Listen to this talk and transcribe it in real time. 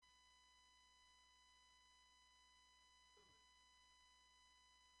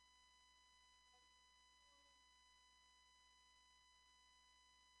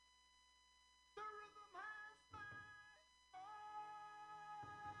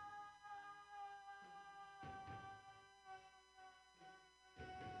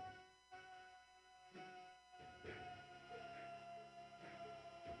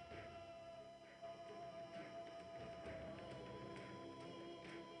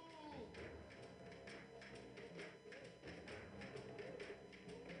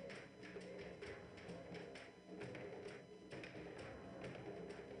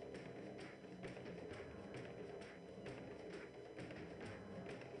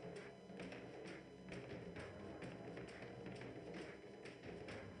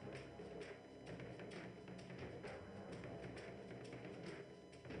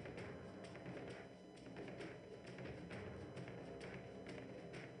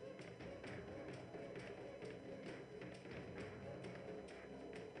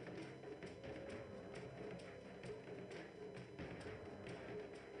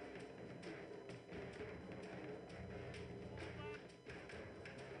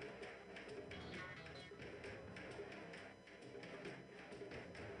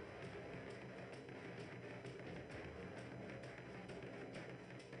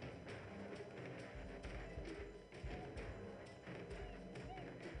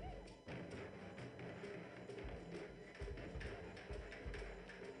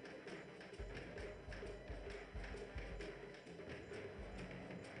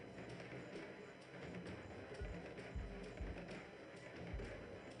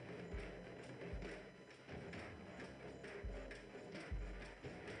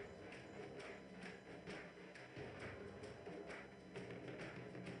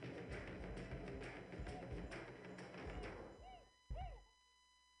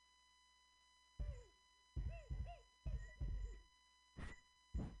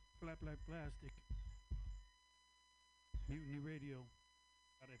Clap Like Plastic. Mutiny Radio.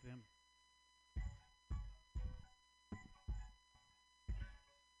 FM.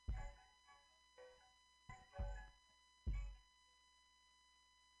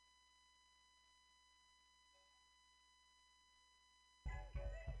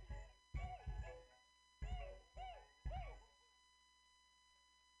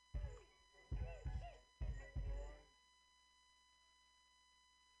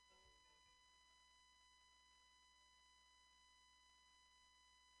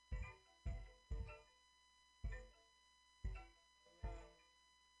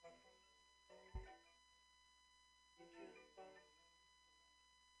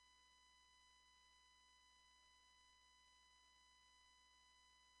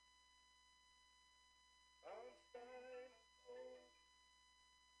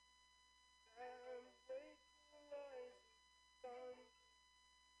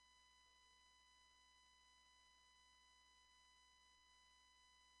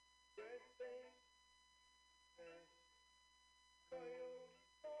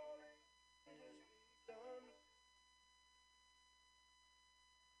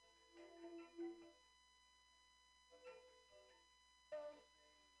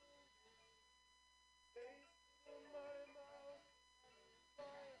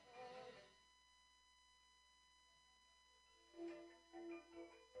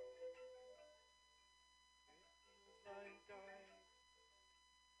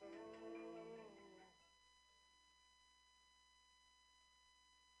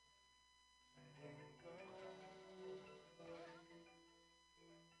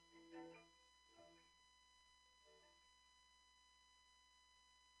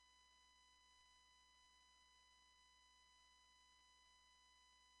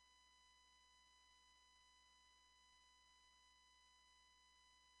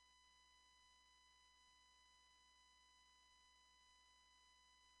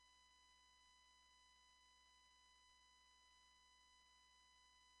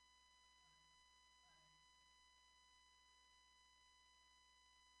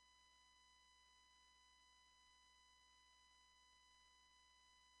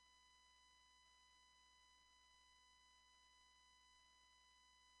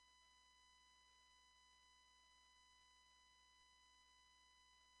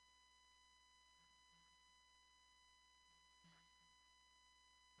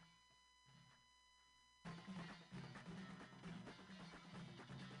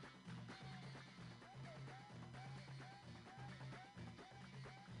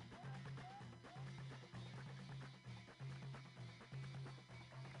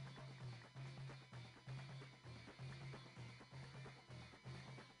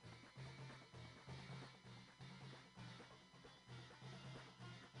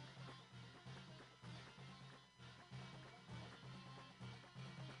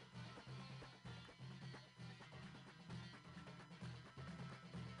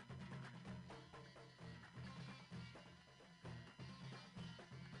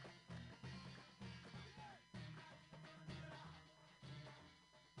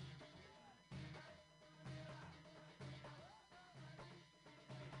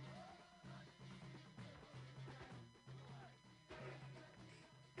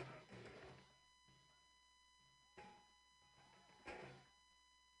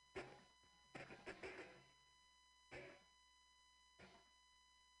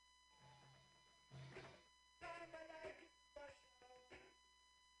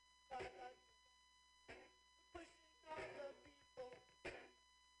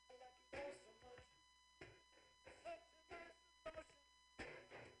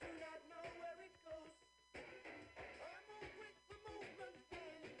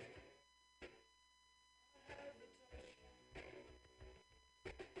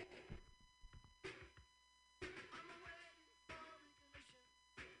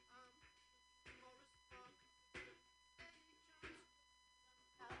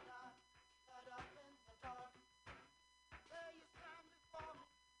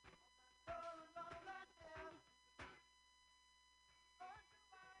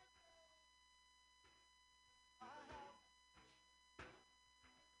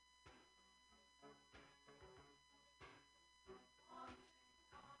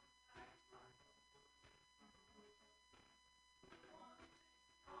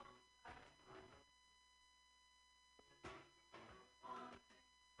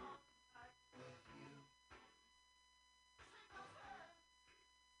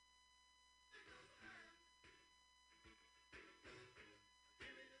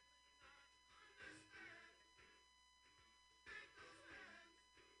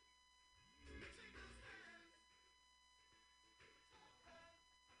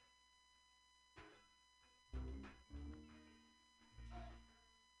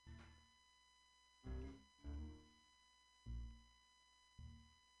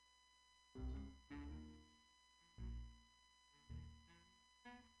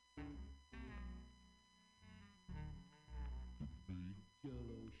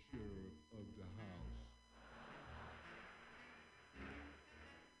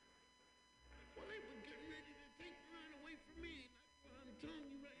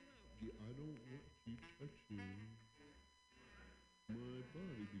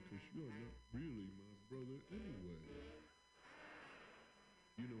 body because you're not really my brother anyway.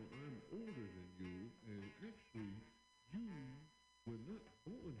 You know, I'm older than you, and actually, you were not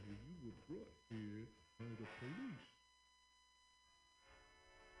born here. You were brought here by the police.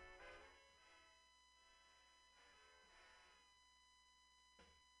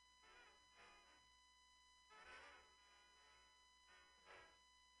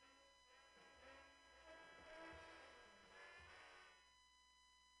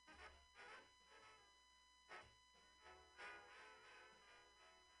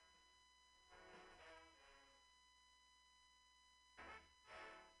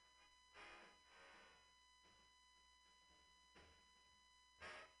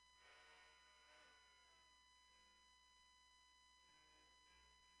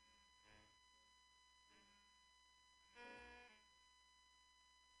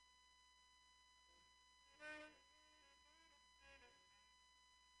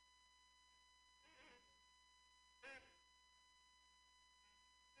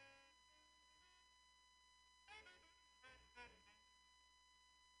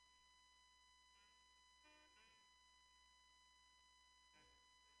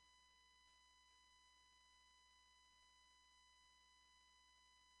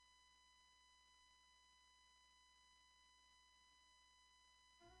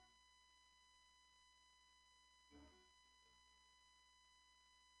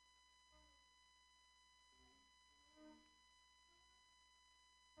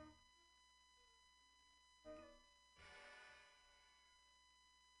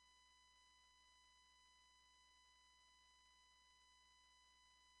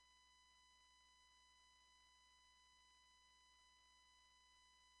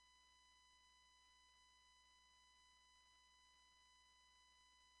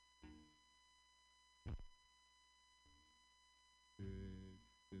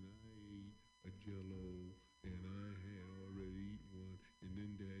 And I ate a Jello, and I had already eaten one, and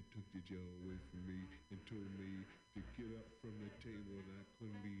then Dad took the Jello away from me and told me to get up from the table, and I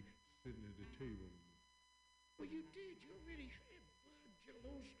couldn't be sitting at the table anymore. Well, you did. You already had 5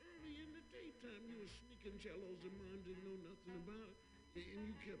 Jellos early in the daytime. You were sneaking Jellos, and Mom didn't know nothing about it, and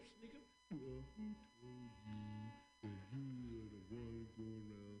you kept sneaking. Well, who told you that you were the one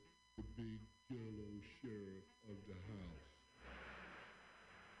going around the big Jello sheriff of the house?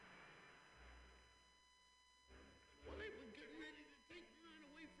 Well, they were getting ready to take mine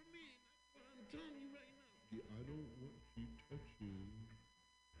away from me. That's what I'm telling you right now. Yeah, I don't want you touching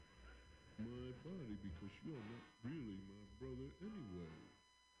my body because you're not really my brother anyway.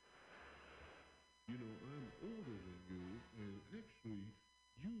 You know, I'm older than you, and actually,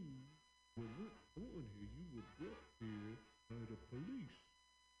 you were not born here. You were brought here by the police.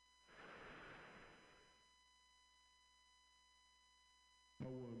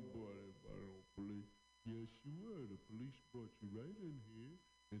 I wasn't brought here by the police. Yes, you were. The police brought you right in here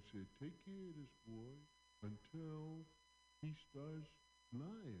and said, take care of this boy until he starts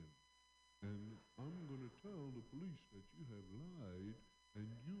lying. And I'm going to tell the police that you have lied and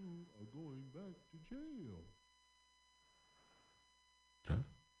you are going back to jail.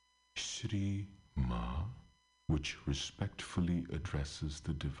 Shri Ma, which respectfully addresses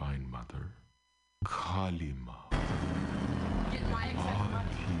the Divine Mother, Kali Ma. Get my excess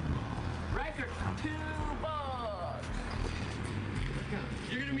money. Record for $2.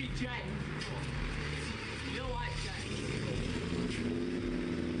 You're gonna meet Jay. You'll like Jay.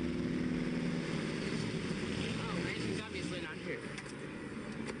 Oh, Mason's obviously not here.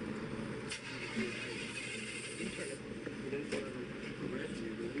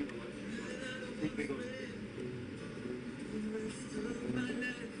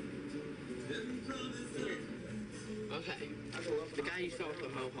 Okay, the guy you saw with the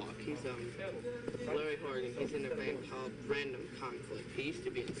mohawk, he's Larry Horgan. He's in a band called Random Conflict. He used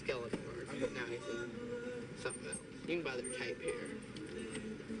to be in Skeleton Bird, now he's in something else. You can buy their tape here.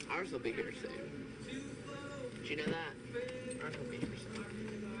 Ours will be here soon. Did you know that? Ours will be here soon.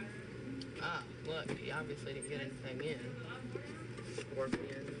 Ah, look, he obviously didn't get anything in.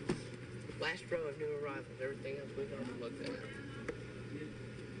 Scorpions. Last row of new arrivals. Everything else we've already looked at.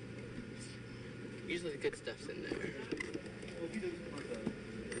 Usually the good stuff's in there.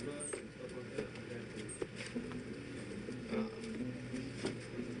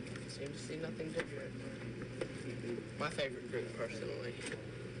 Seem to see nothing different. My favorite group, personally.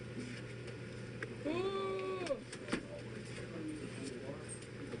 Ooh!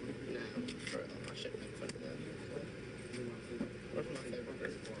 No, for real, I shouldn't make fun of them. What's my favorite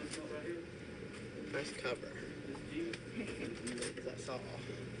group? Nice cover. That's all.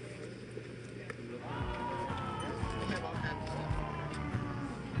 We have all kinds of stuff.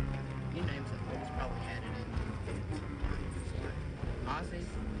 Ozzy?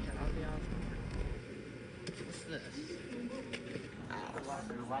 Ozzy Osbourne? What's this?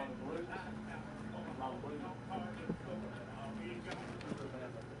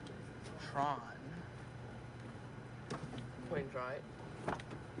 Tron. Queen's right.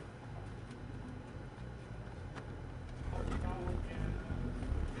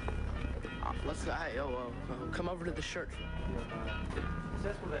 Let's go. Hey, come over to the shirt.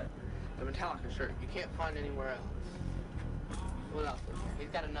 The Metallica shirt. You can't find anywhere else. What else is here? He's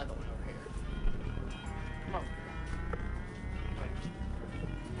got another one over here. Come over.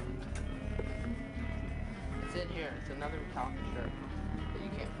 It's in here. It's another Metallica shirt that you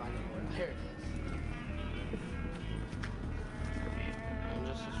can't find anywhere else. Here it is. And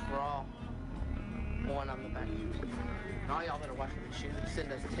just as for all, one on the back. And all y'all that are watching these shoes,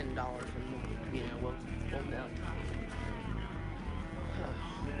 send us $10 and we'll mail you.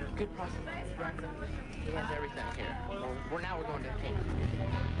 Good price. He has everything here. We're going to camp.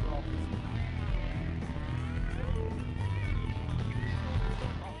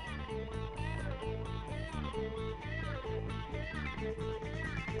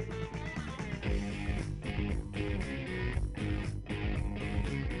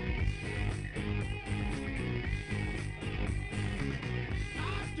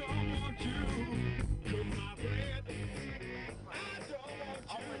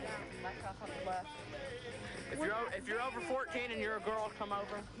 If you're over 14 and you're a girl, come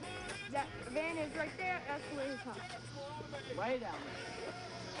over. That van is right there. That's where he's at. Way down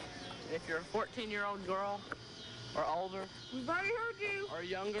there. If you're a 14-year-old girl or older, We've already heard you or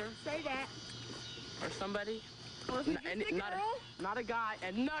younger, say that. or somebody, Or if you're just a girl, not a guy,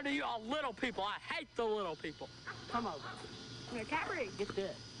 and none of y'all little people. I hate the little people. Come over. no, Capri. Get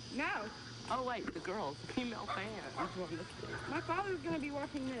this. No. Oh wait, the girls, female fan. My father's going to be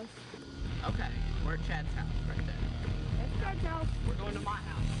watching this. Okay, we're at Chad's house right there. Let's go, Charles. We're going to my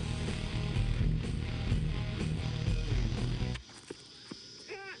house.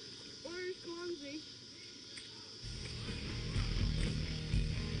 Where's Swansea?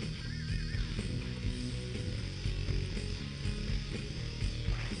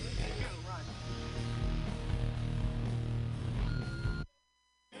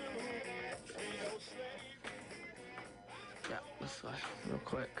 Yeah, let's real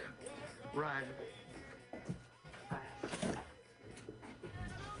quick. Run.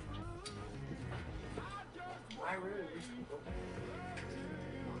 My room.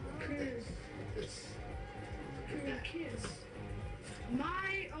 Kiss.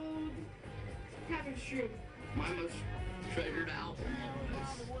 My old tapestry. My most treasured album.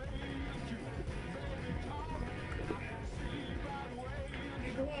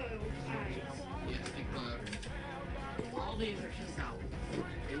 Glow eyes. Yes, the glow. All these are his albums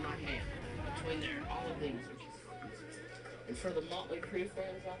in my hand. Between there, all of these are his albums. And for the Motley Crue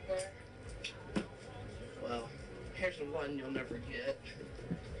fans out there, well, here's the one you'll never get.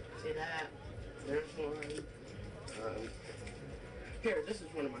 See that? There's one. Here, this is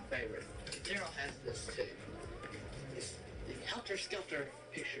one of my favorites. Daryl has this too. It's the Helter Skelter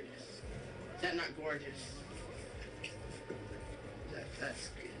picture disc. Is that not gorgeous? That's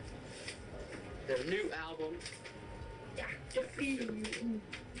good. Their new album.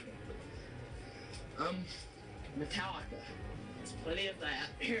 Metallica. There's plenty of that.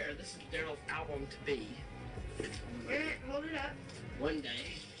 Here, this is Daryl's album to be. Hold it up. One day.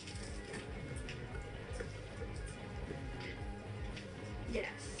 Yes.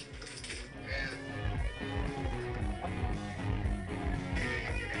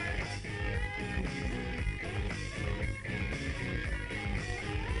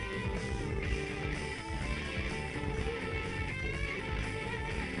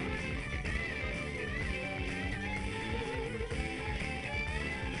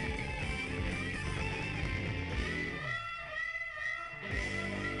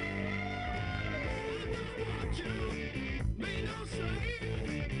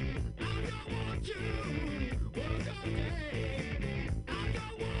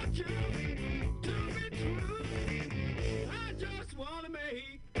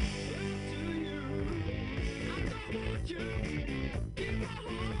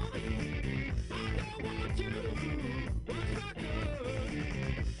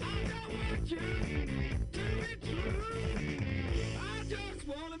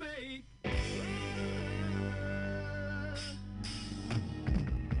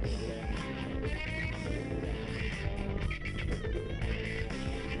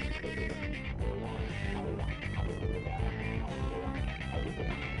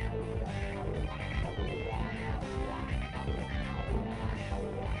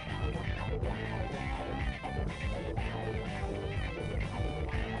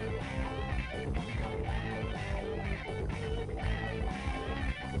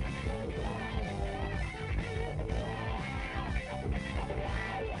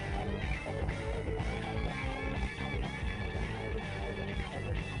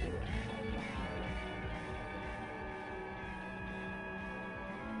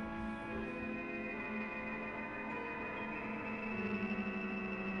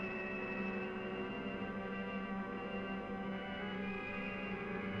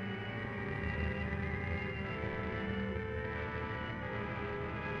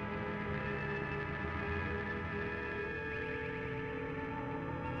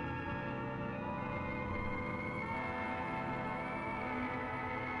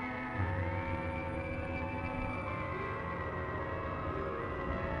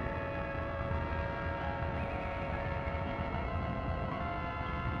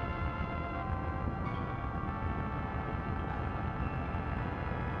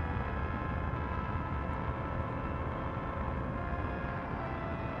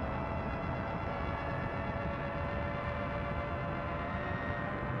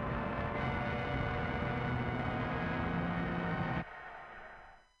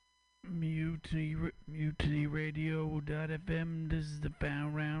 MutinyRadio.fm. This is the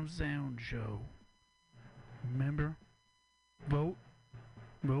Found Round Sound Show. Remember, vote.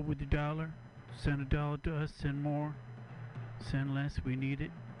 Vote with your dollar. Send $1 to us. Send more. Send less. We need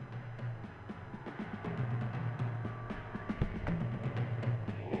it.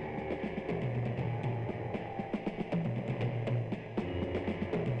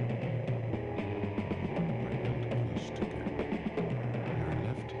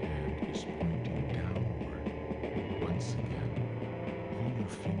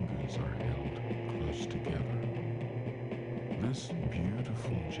 This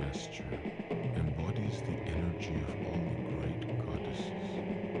beautiful gesture embodies the energy of all the great goddesses,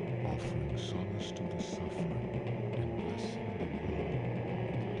 offering solace to the suffering and blessing the world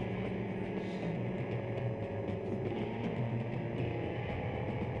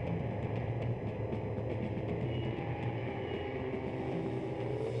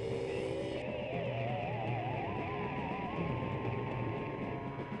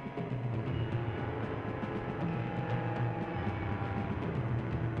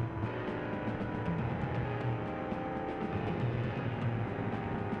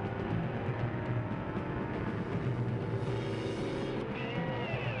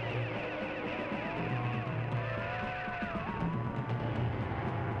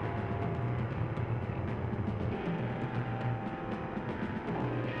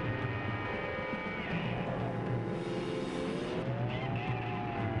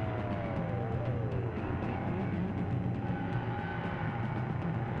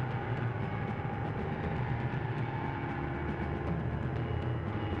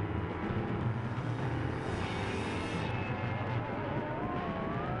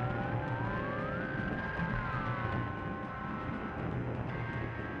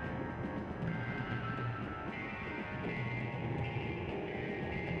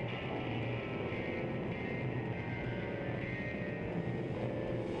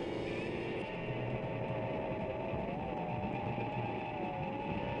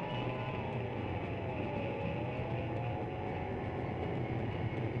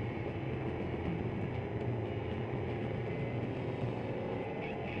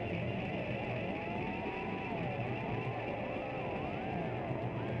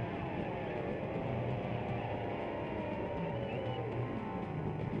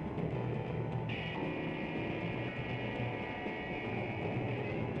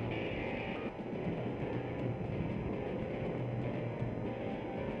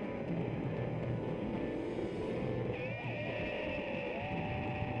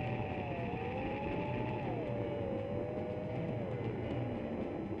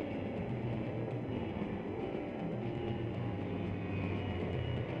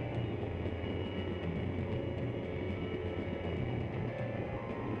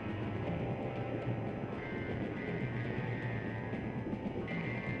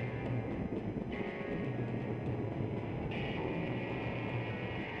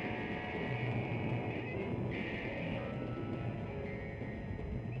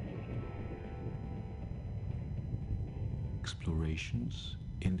explorations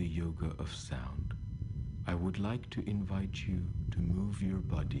in the yoga of sound, I would like to invite you to move your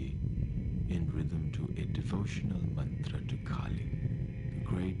body in rhythm to a devotional mantra to Kali, the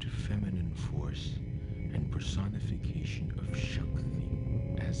great feminine force and personification of Shakti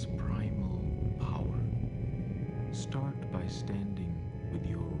as primal power. Start by standing with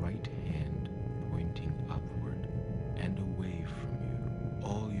your right hand pointing upward and away from you.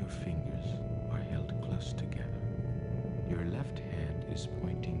 All your fingers are held close together. Your left hand is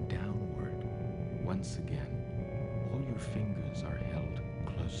pointing downward. Once again, all your fingers are held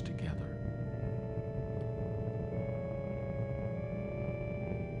close together.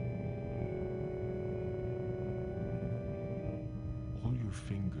 All your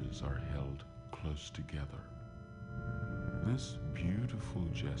fingers are held close together. This beautiful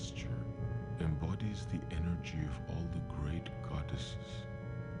gesture embodies the energy of all the great goddesses,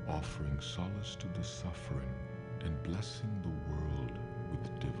 offering solace to the suffering and blessing the world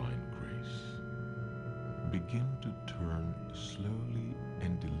with divine grace. Begin to turn slowly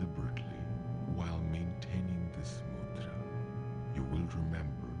and deliberately while maintaining this mudra. You will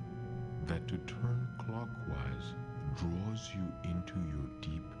remember that to turn clockwise draws you into your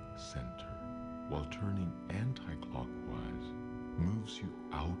deep center, while turning anti-clockwise moves you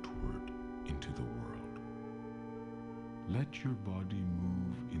outward into the world. Let your body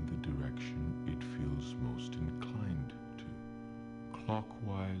move in the direction it feels most inclined to.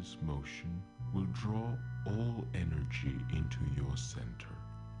 Clockwise motion will draw all energy into your center,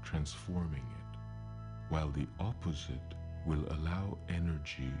 transforming it, while the opposite will allow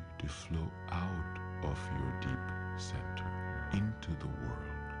energy to flow out of your deep center into the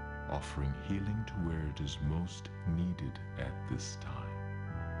world, offering healing to where it is most needed at this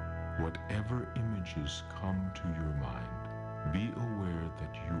time. Whatever images come to your mind, be aware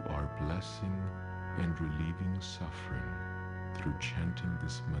that you are blessing and relieving suffering through chanting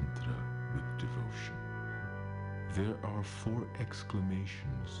this mantra with devotion. There are 4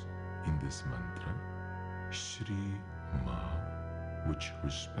 exclamations in this mantra. Shri Ma, which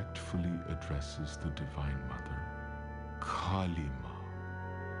respectfully addresses the Divine Mother. Kali Ma,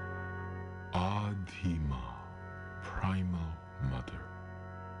 Adi Ma, Primal Mother,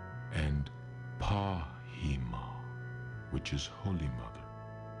 and Pahima, which is Holy Mother.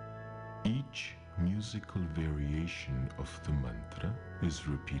 Each musical variation of the mantra is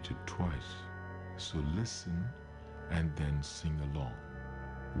repeated twice, so listen and then sing along.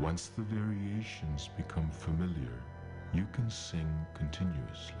 Once the variations become familiar, you can sing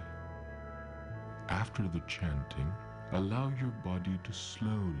continuously. After the chanting, allow your body to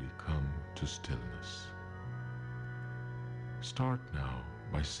slowly come to stillness. Start now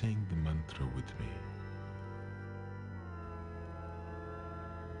by saying the mantra with me.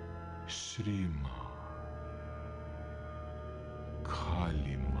 Shri Ma,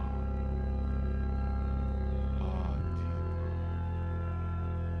 Kali Ma, Adi Ma,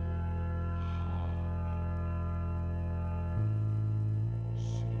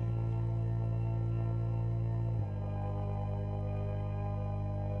 Shri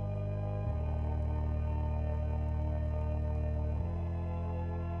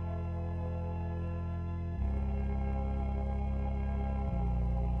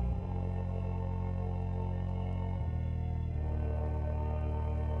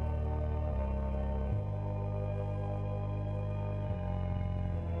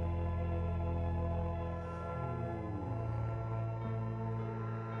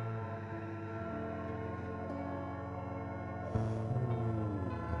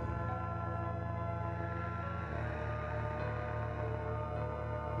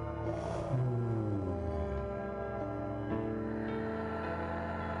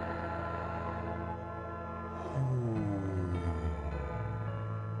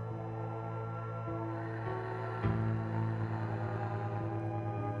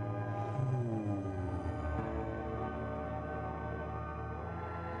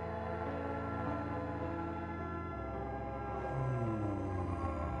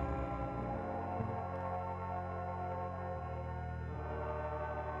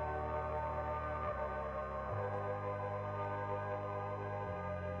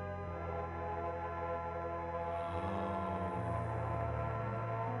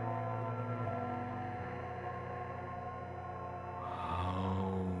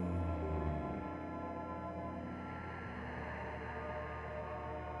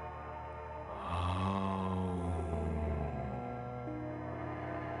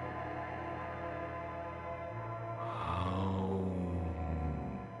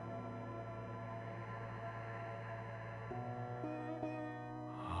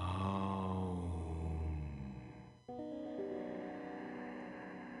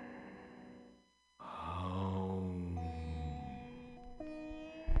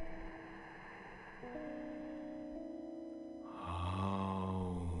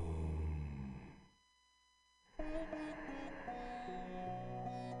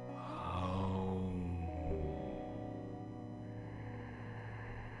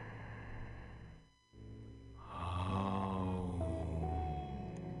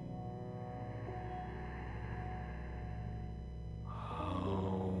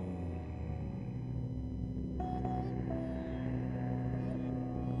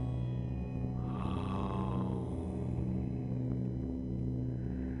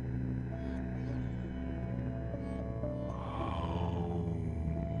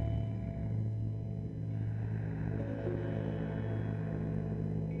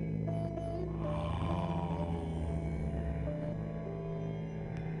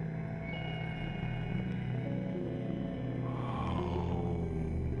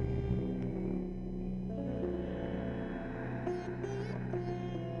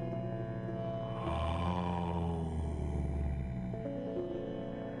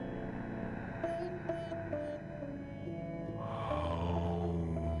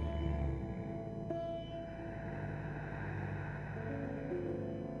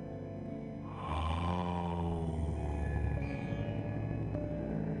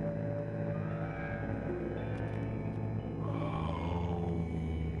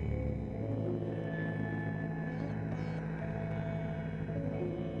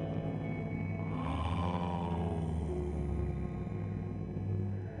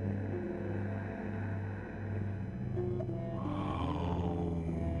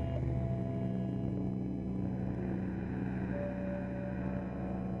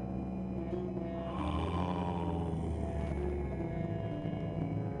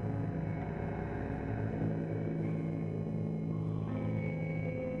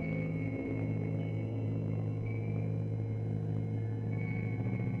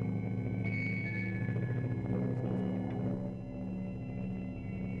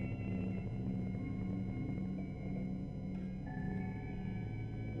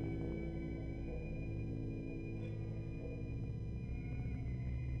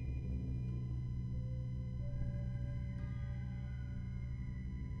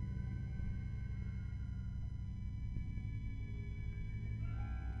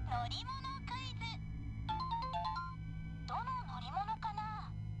り物クイズ。どの乗り物か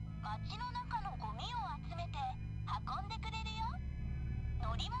な？街の中のゴミを集めて運んでくれるよ。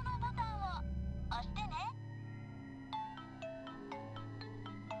乗り物ボタンを押してね。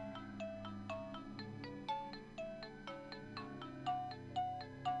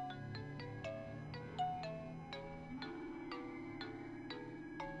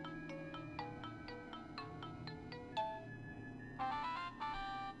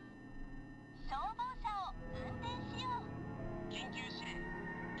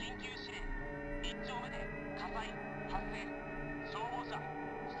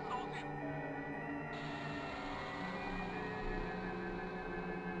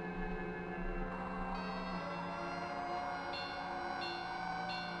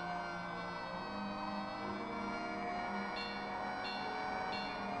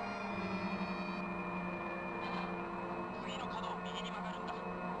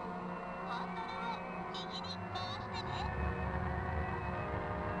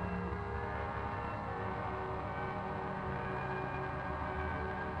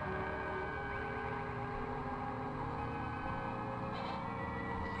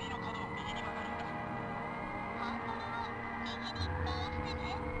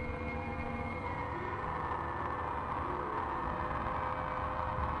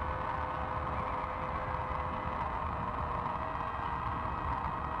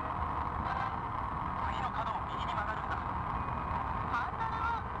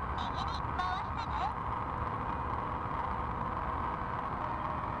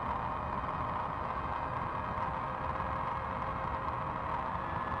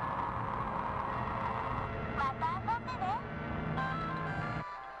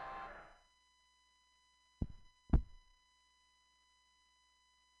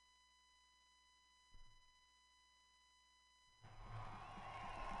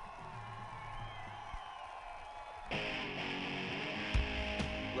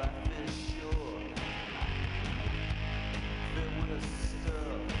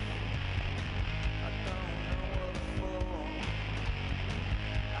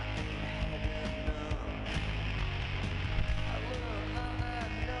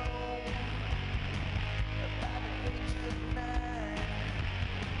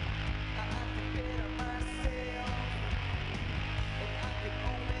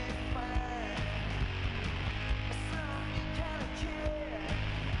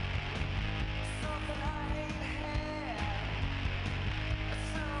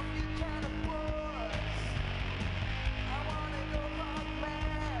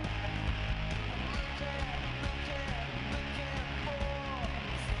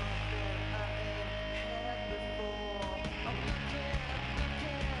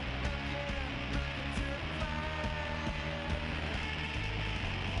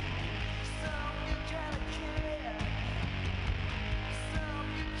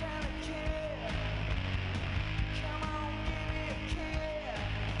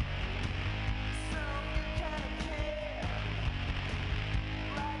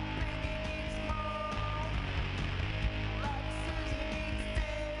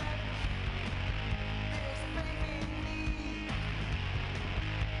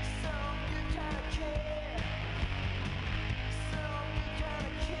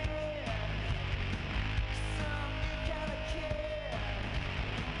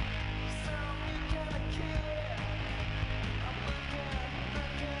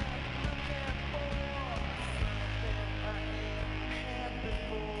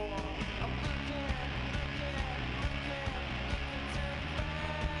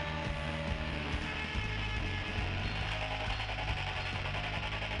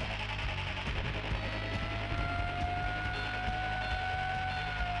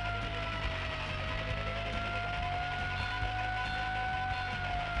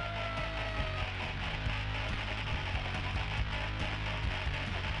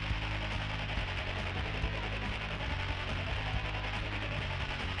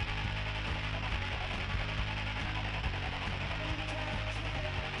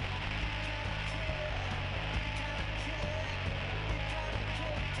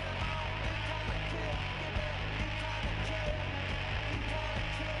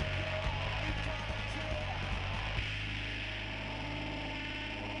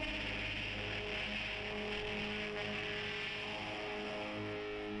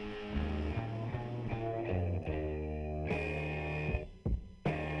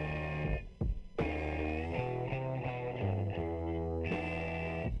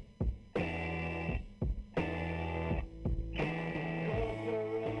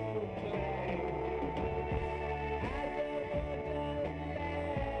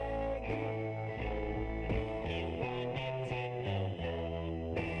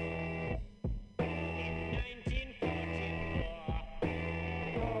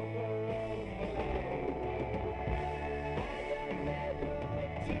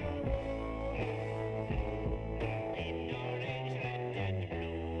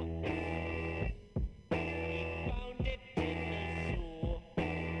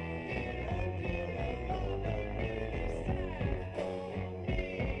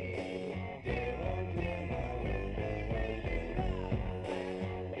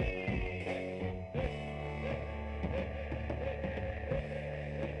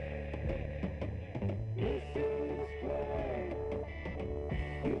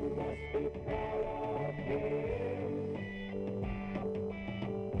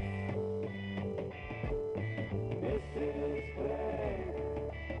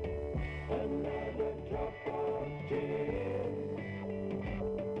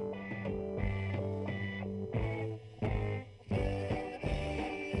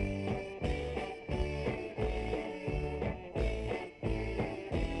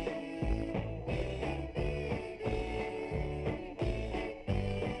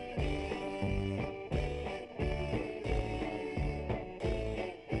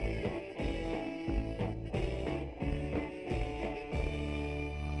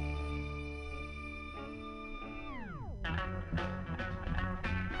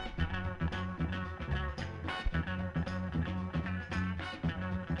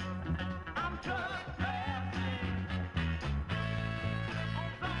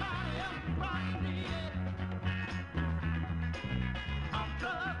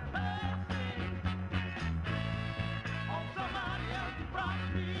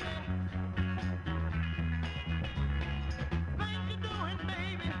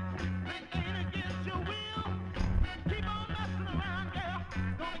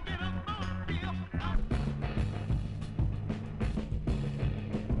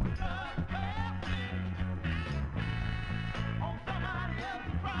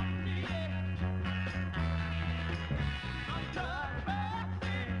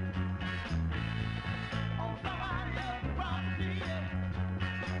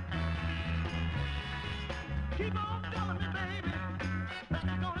Keep on telling me, baby, that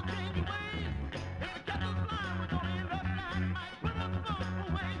you're gonna change your ways. If the kettle's flying, we're gonna end up dynamite. Put us both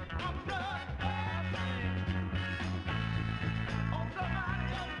away. I'm trespassing on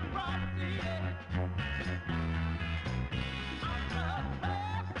somebody else's property. I'm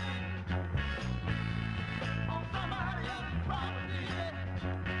trespassing on somebody else's property.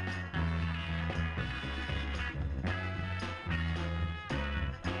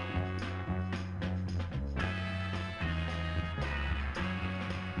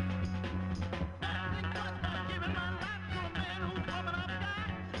 Giving my life to a man who's coming up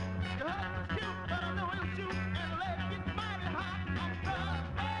tight. The husband's cute, but I know he'll shoot, and the leg gets mighty hot. I'm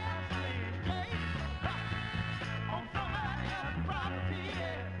trespassing, on somebody else's property.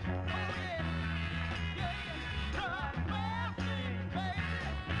 Oh yeah, trespassing,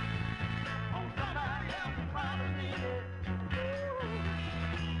 on somebody else's property. Ooh,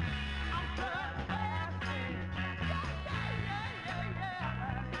 I'm trespassing. Yeah.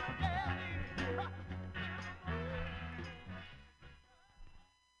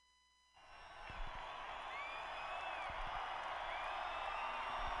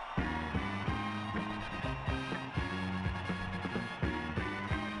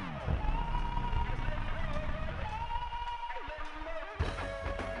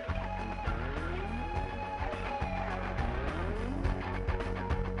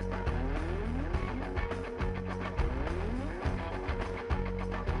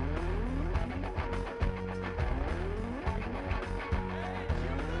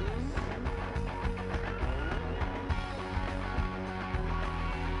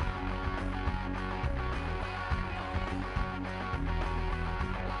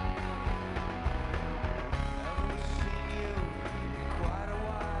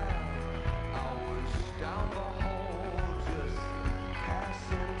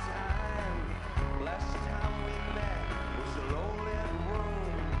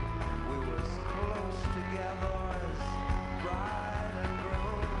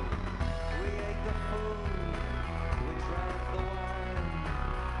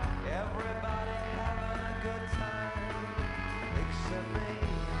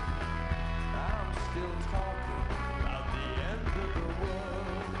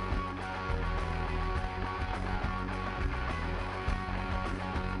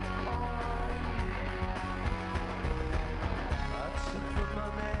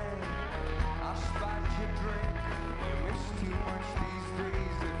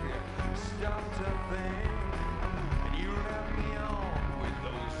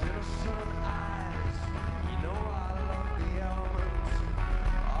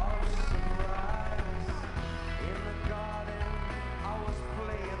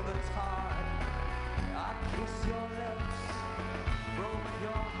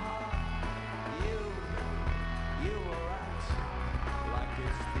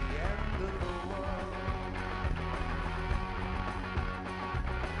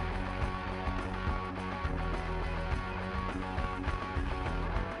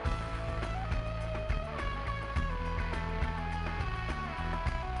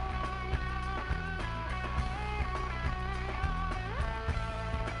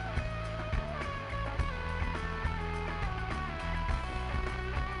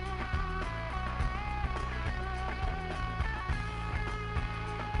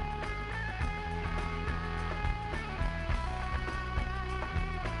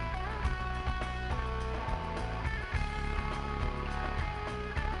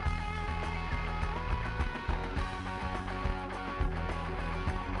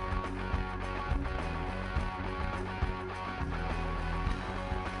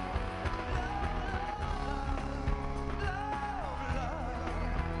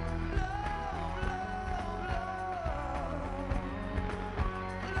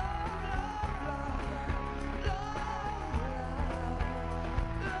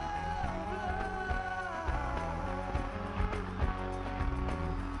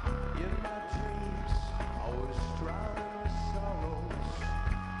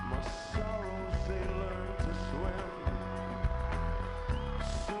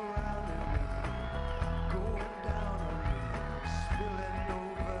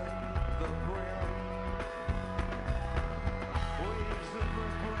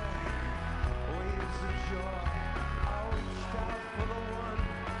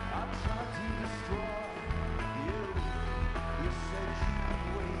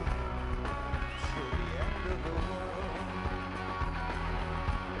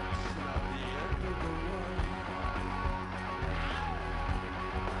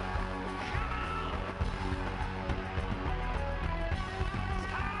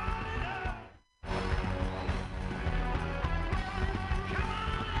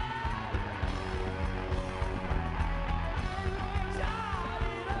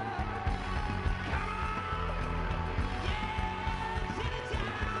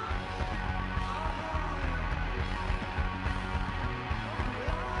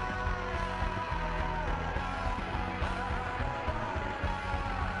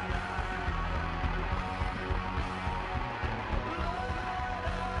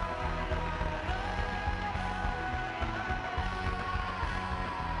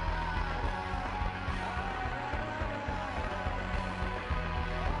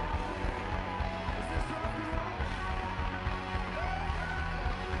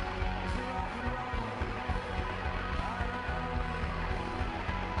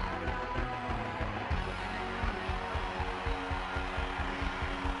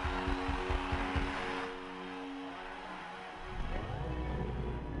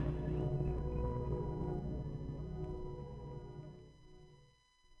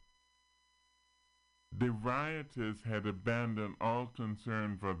 The rioters had abandoned all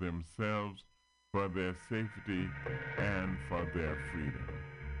concern for themselves, for their safety, and for their freedom.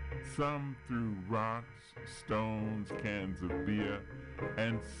 Some threw rocks, stones, cans of beer,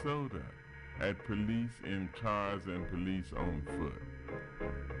 and soda at police in cars and police on foot.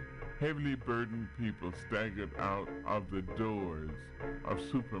 Heavily burdened people staggered out of the doors of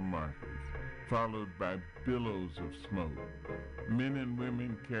supermarkets, followed by billows of smoke. Men and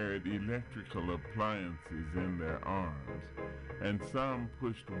women carried electrical appliances in their arms, and some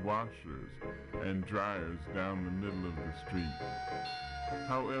pushed washers and dryers down the middle of the street.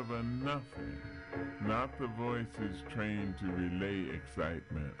 However, nothing, not the voices trained to relay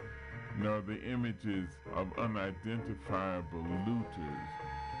excitement, nor the images of unidentifiable looters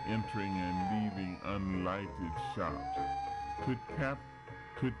entering and leaving unlighted shops,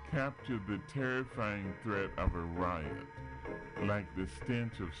 could capture the terrifying threat of a riot, like the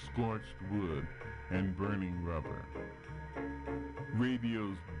stench of scorched wood and burning rubber.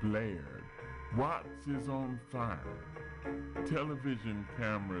 Radios blared, "Watts is on fire." Television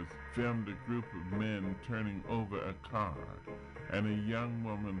cameras filmed a group of men turning over a car and a young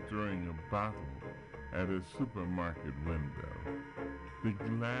woman throwing a bottle at a supermarket window. The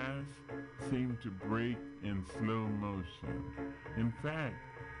glass seemed to break in slow motion. In fact,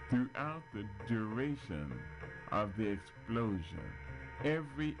 throughout the duration of the explosion,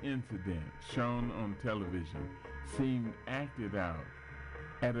 every incident shown on television seemed acted out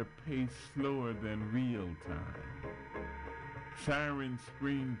at a pace slower than real time. Sirens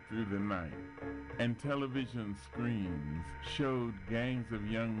screamed through the night, and television screens showed gangs of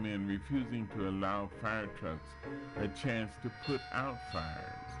young men refusing to allow fire trucks a chance to put out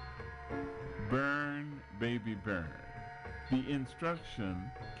fires. Burn, baby, burn. The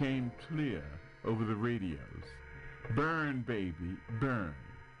instruction came clear over the radios. Burn, baby, burn.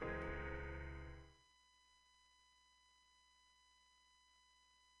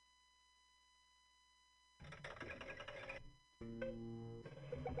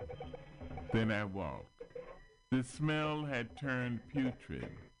 Then I walked. The smell had turned putrid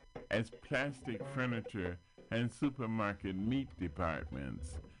as plastic furniture and supermarket meat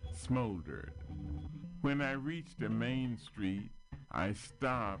departments smoldered. When I reached a main street, I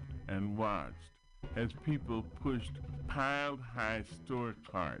stopped and watched as people pushed piled-high store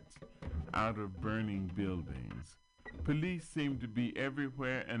carts out of burning buildings. Police seemed to be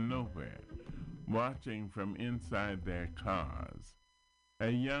everywhere and nowhere, watching from inside their cars. A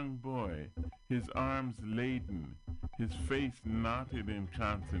young boy, his arms laden, his face knotted in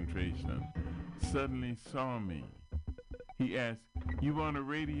concentration, suddenly saw me. He asked, "You want a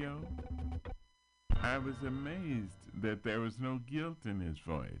radio?" I was amazed that there was no guilt in his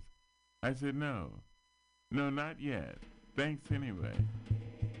voice. I said, No, not yet. Thanks anyway."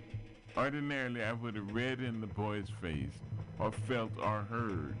 Ordinarily, I would have read in the boy's face or felt or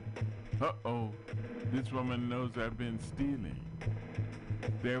heard, "Uh-oh, this woman knows I've been stealing."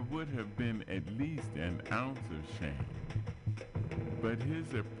 There would have been at least an ounce of shame. But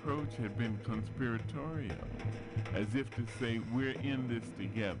his approach had been conspiratorial, as if to say, "We're in this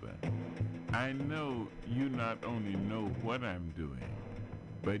together. I know you not only know what I'm doing,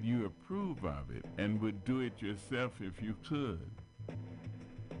 but you approve of it and would do it yourself if you could."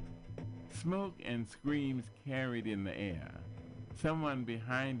 Smoke and screams carried in the air. Someone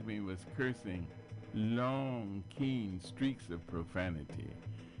behind me was cursing long, keen streaks of profanity.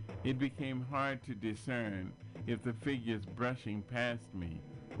 It became hard to discern if the figures brushing past me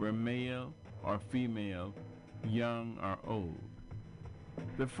were male or female, young or old.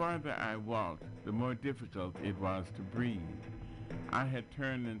 The farther I walked, the more difficult it was to breathe. I had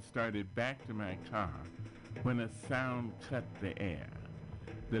turned and started back to my car when a sound cut the air.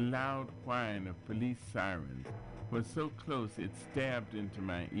 The loud whine of police sirens was so close it stabbed into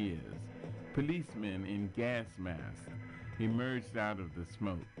my ears. Policemen in gas masks emerged out of the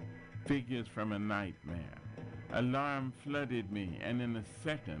smoke, figures from a nightmare. Alarm flooded me, and in a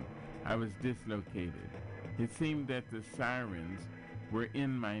second I was dislocated. It seemed that the sirens were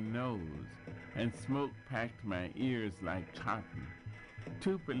in my nose, and smoke packed my ears like cotton.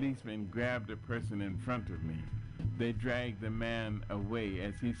 Two policemen grabbed a person in front of me. They dragged the man away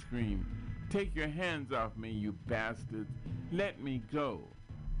as he screamed, "Take your hands off me, you bastards! Let me go!"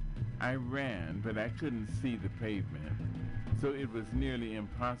 I ran, but I couldn't see the pavement, so it was nearly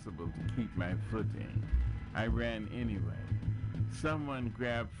impossible to keep my footing. I ran anyway. Someone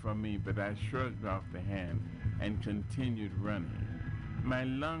grabbed for me, but I shrugged off the hand and continued running. My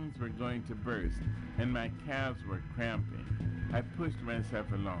lungs were going to burst, and my calves were cramping. I pushed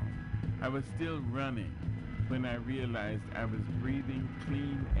myself along. I was still running when I realized I was breathing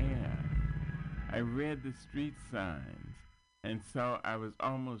clean air. I read the street signs and saw I was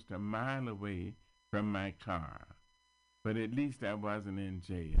almost a mile away from my car, but at least I wasn't in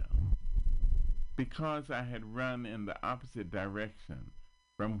jail. Because I had run in the opposite direction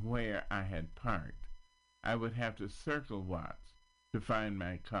from where I had parked, I would have to circle Watts to find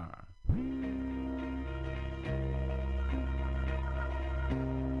my car.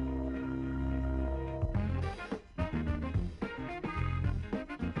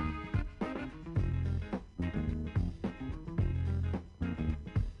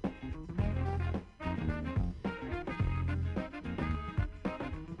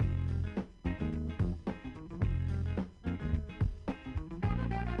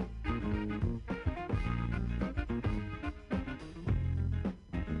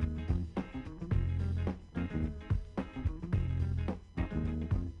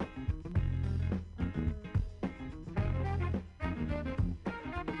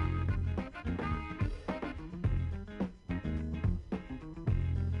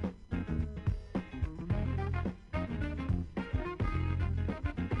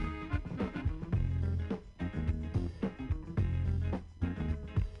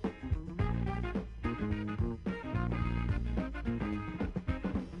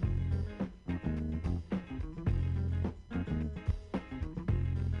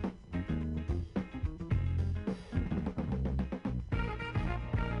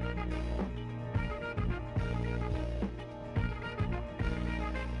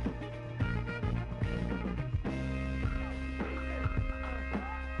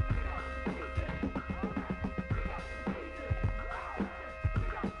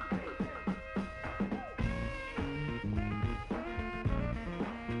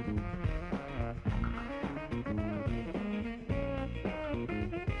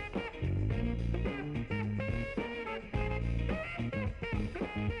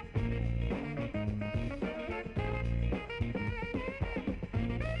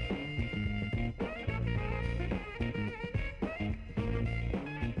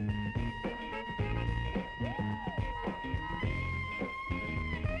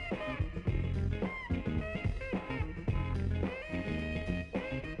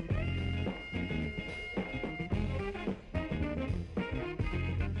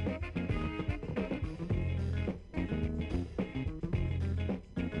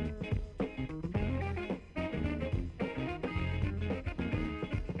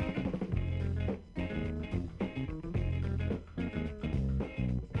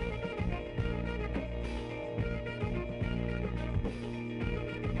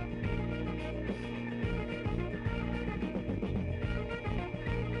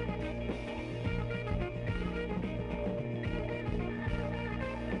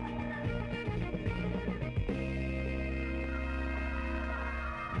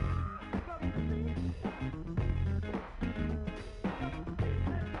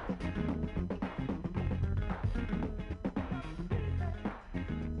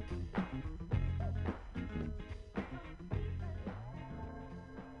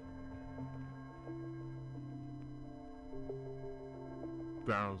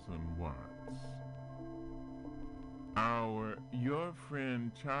 1,000 watts. Your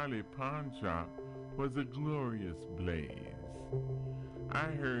friend Charlie pawn shop was a glorious blaze. I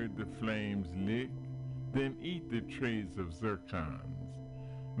heard the flames lick, then eat the trays of zircons,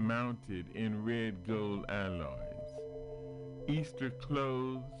 mounted in red gold alloys, Easter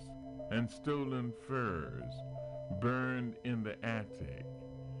clothes and stolen furs burned in the attic.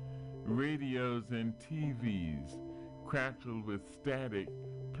 Radios and TVs crackled with static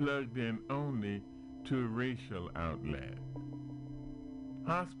plugged in only to a racial outlet.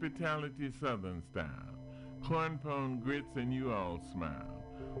 Hospitality Southern style, cornpone grits and you all smile.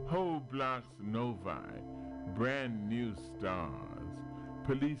 Whole blocks novi, brand new stars.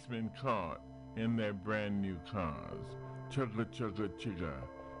 Policemen caught in their brand new cars. Chugga chugga chugga,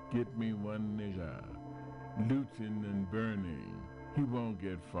 get me one nigga. Looting and burning, he won't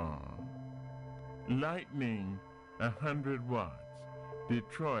get far. Lightning, 100 watts.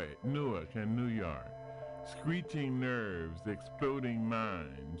 Detroit, Newark, and New York. Screeching nerves, exploding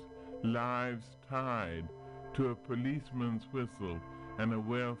minds, lives tied to a policeman's whistle and a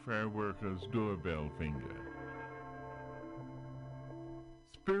welfare worker's doorbell finger.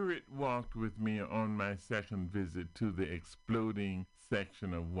 Spirit walked with me on my second visit to the exploding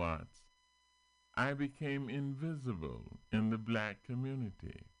section of Watts. I became invisible in the black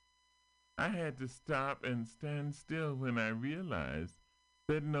community. I had to stop and stand still when I realized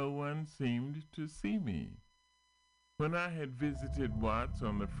that no one seemed to see me. When I had visited Watts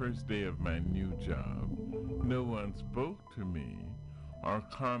on the first day of my new job, no one spoke to me or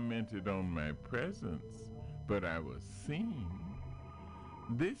commented on my presence, but I was seen.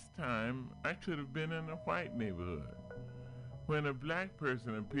 This time, I could have been in a white neighborhood. When a black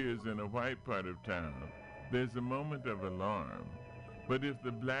person appears in a white part of town, there's a moment of alarm. But if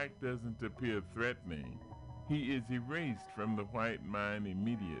the black doesn't appear threatening, he is erased from the white mind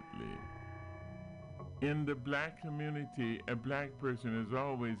immediately. In the black community, a black person is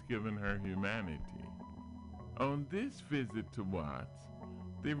always given her humanity. On this visit to Watts,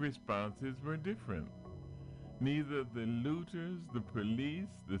 the responses were different. Neither the looters, the police,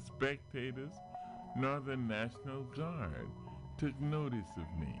 the spectators, nor the National Guard took notice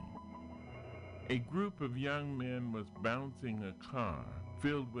of me. A group of young men was bouncing a car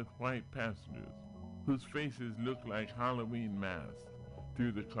filled with white passengers whose faces looked like Halloween masks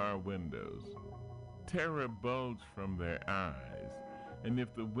through the car windows. Terror bulged from their eyes, and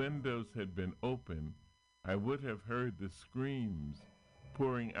if the windows had been open, I would have heard the screams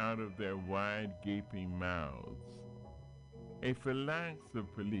pouring out of their wide, gaping mouths. A phalanx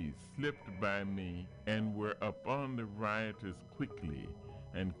of police slipped by me and were upon the rioters quickly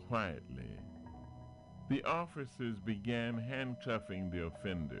and quietly. The officers began handcuffing the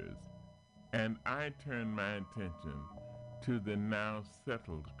offenders, and I turned my attention to the now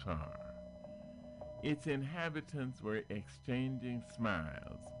settled car. Its inhabitants were exchanging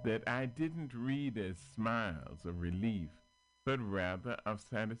smiles that I didn't read as smiles of relief, but rather of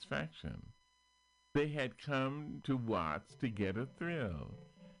satisfaction. They had come to Watts to get a thrill,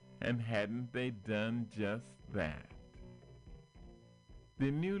 and hadn't they done just that? The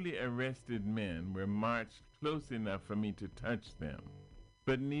newly arrested men were marched close enough for me to touch them,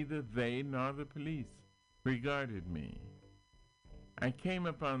 but neither they nor the police regarded me. I came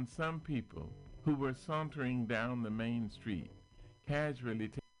upon some people who were sauntering down the main street,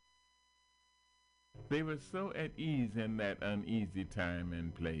 casually. They were so at ease in that uneasy time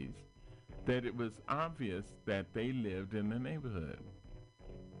and place that it was obvious that they lived in the neighborhood.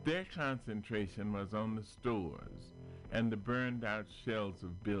 Their concentration was on the stores and the burned out shells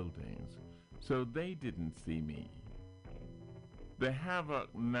of buildings, so they didn't see me. The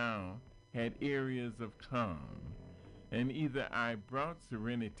havoc now had areas of calm, and either I brought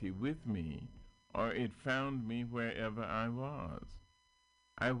serenity with me or it found me wherever I was.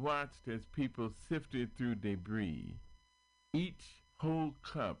 I watched as people sifted through debris. Each whole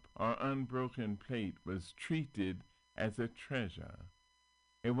cup or unbroken plate was treated as a treasure.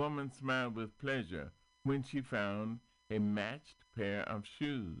 A woman smiled with pleasure when she found a matched pair of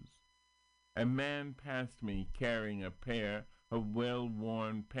shoes. A man passed me carrying a pair of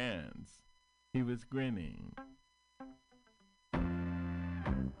well-worn pants. He was grinning.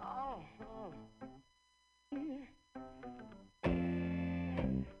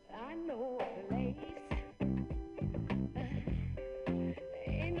 I know a place.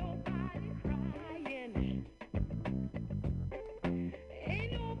 Ain't nobody crying.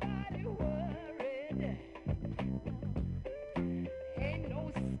 Ain't nobody worried. Ain't no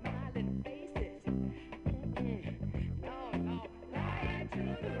smiling faces. No, no, lying to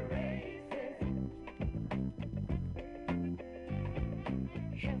the races.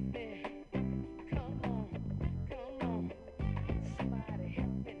 Help me. Come on, come on. Somebody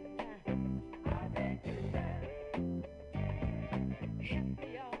help me now. I'll take you there. Help me,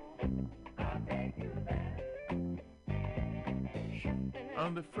 y'all. I'll take you there. Help me now.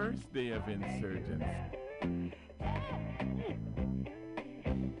 On the first day of insurgents,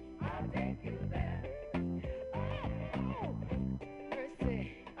 I'll take you there. Oh, mercy.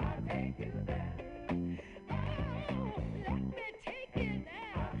 I'll take you there. Oh, let me take you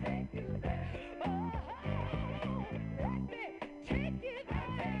there. I'll take you there. Oh, let me take you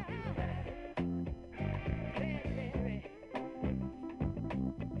there.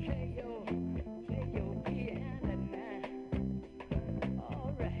 Baby, play your piano now.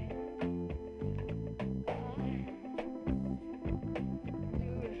 All right.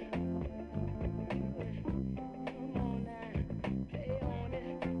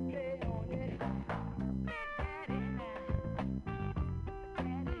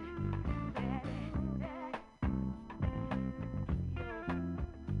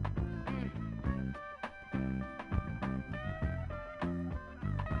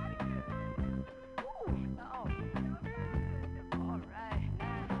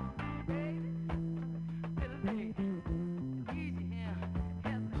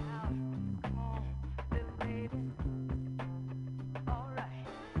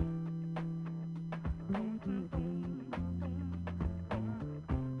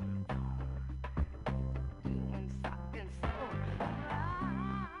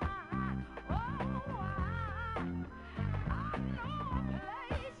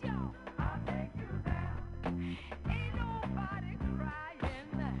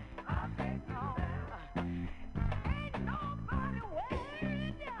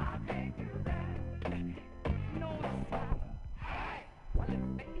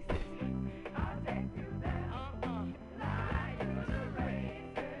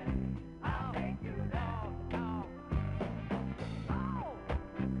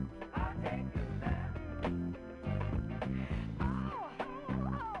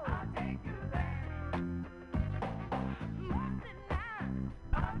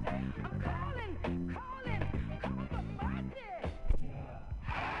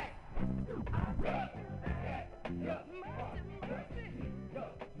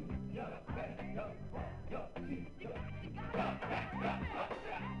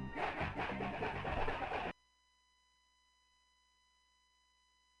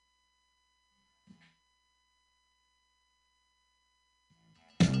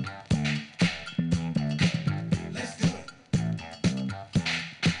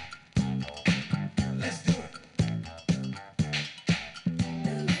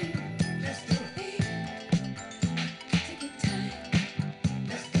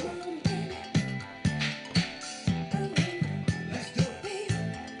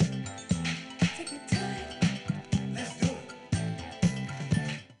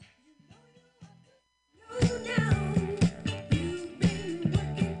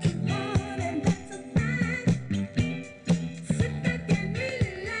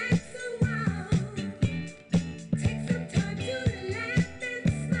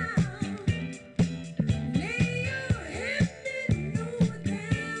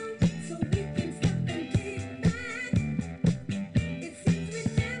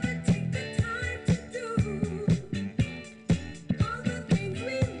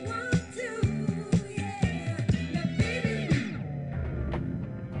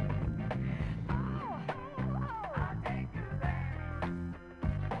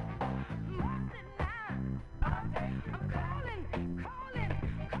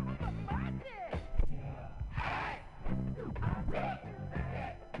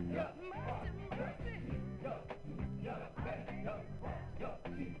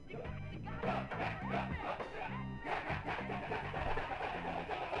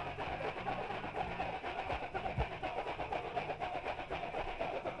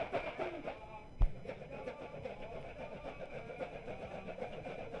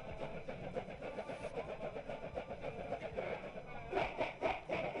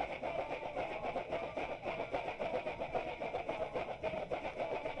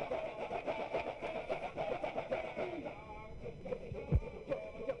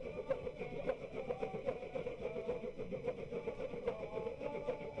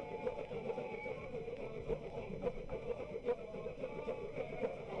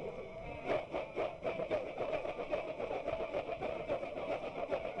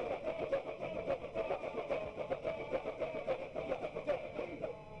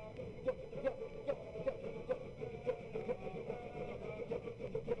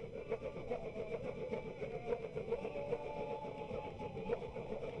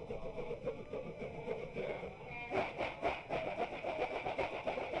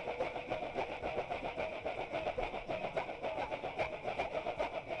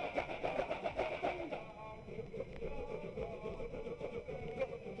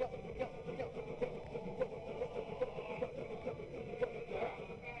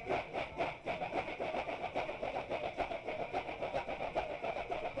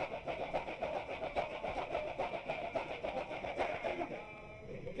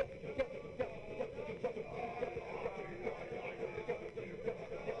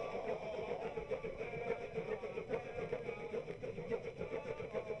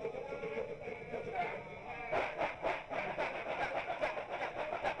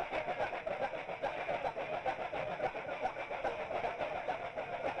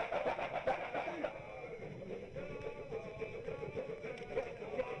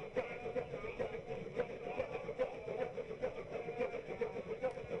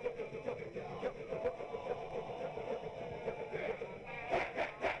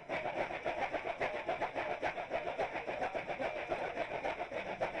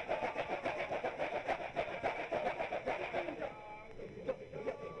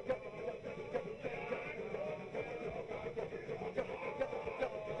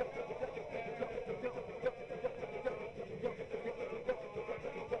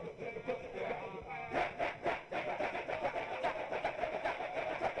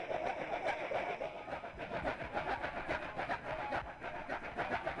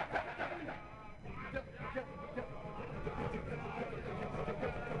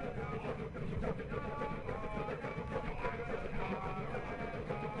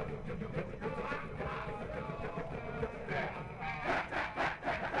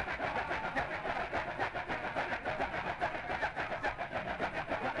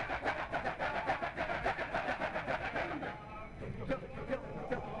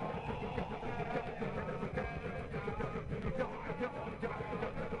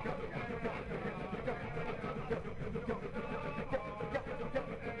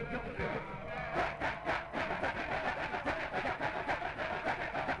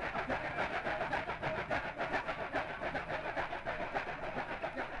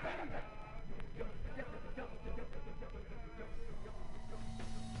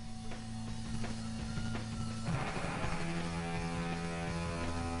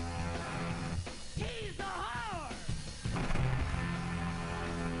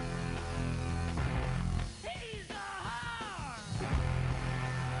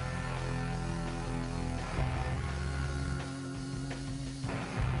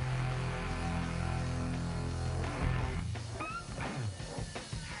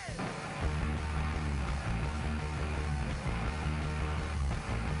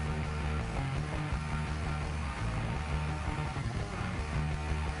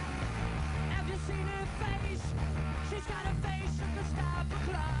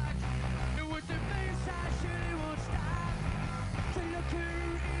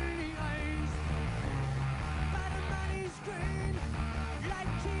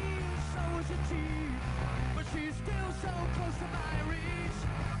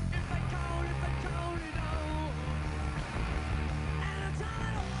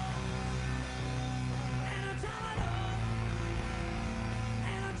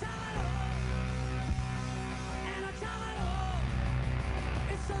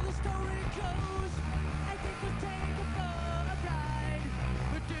 story goes, I think we'll take her for a ride.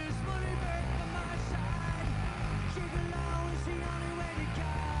 But there's money back on my side. Gigolo is the only way to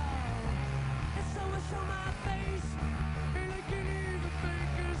go. And so I show my face, and I can even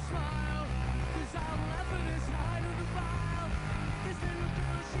make her smile. 'Cause I'm laughing as high to the mile. This little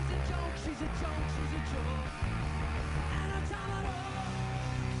girl, she's a joke, she's a joke, she's a joke. And I tell it all.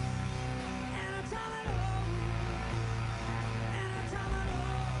 And I tell it all. And I tell it all.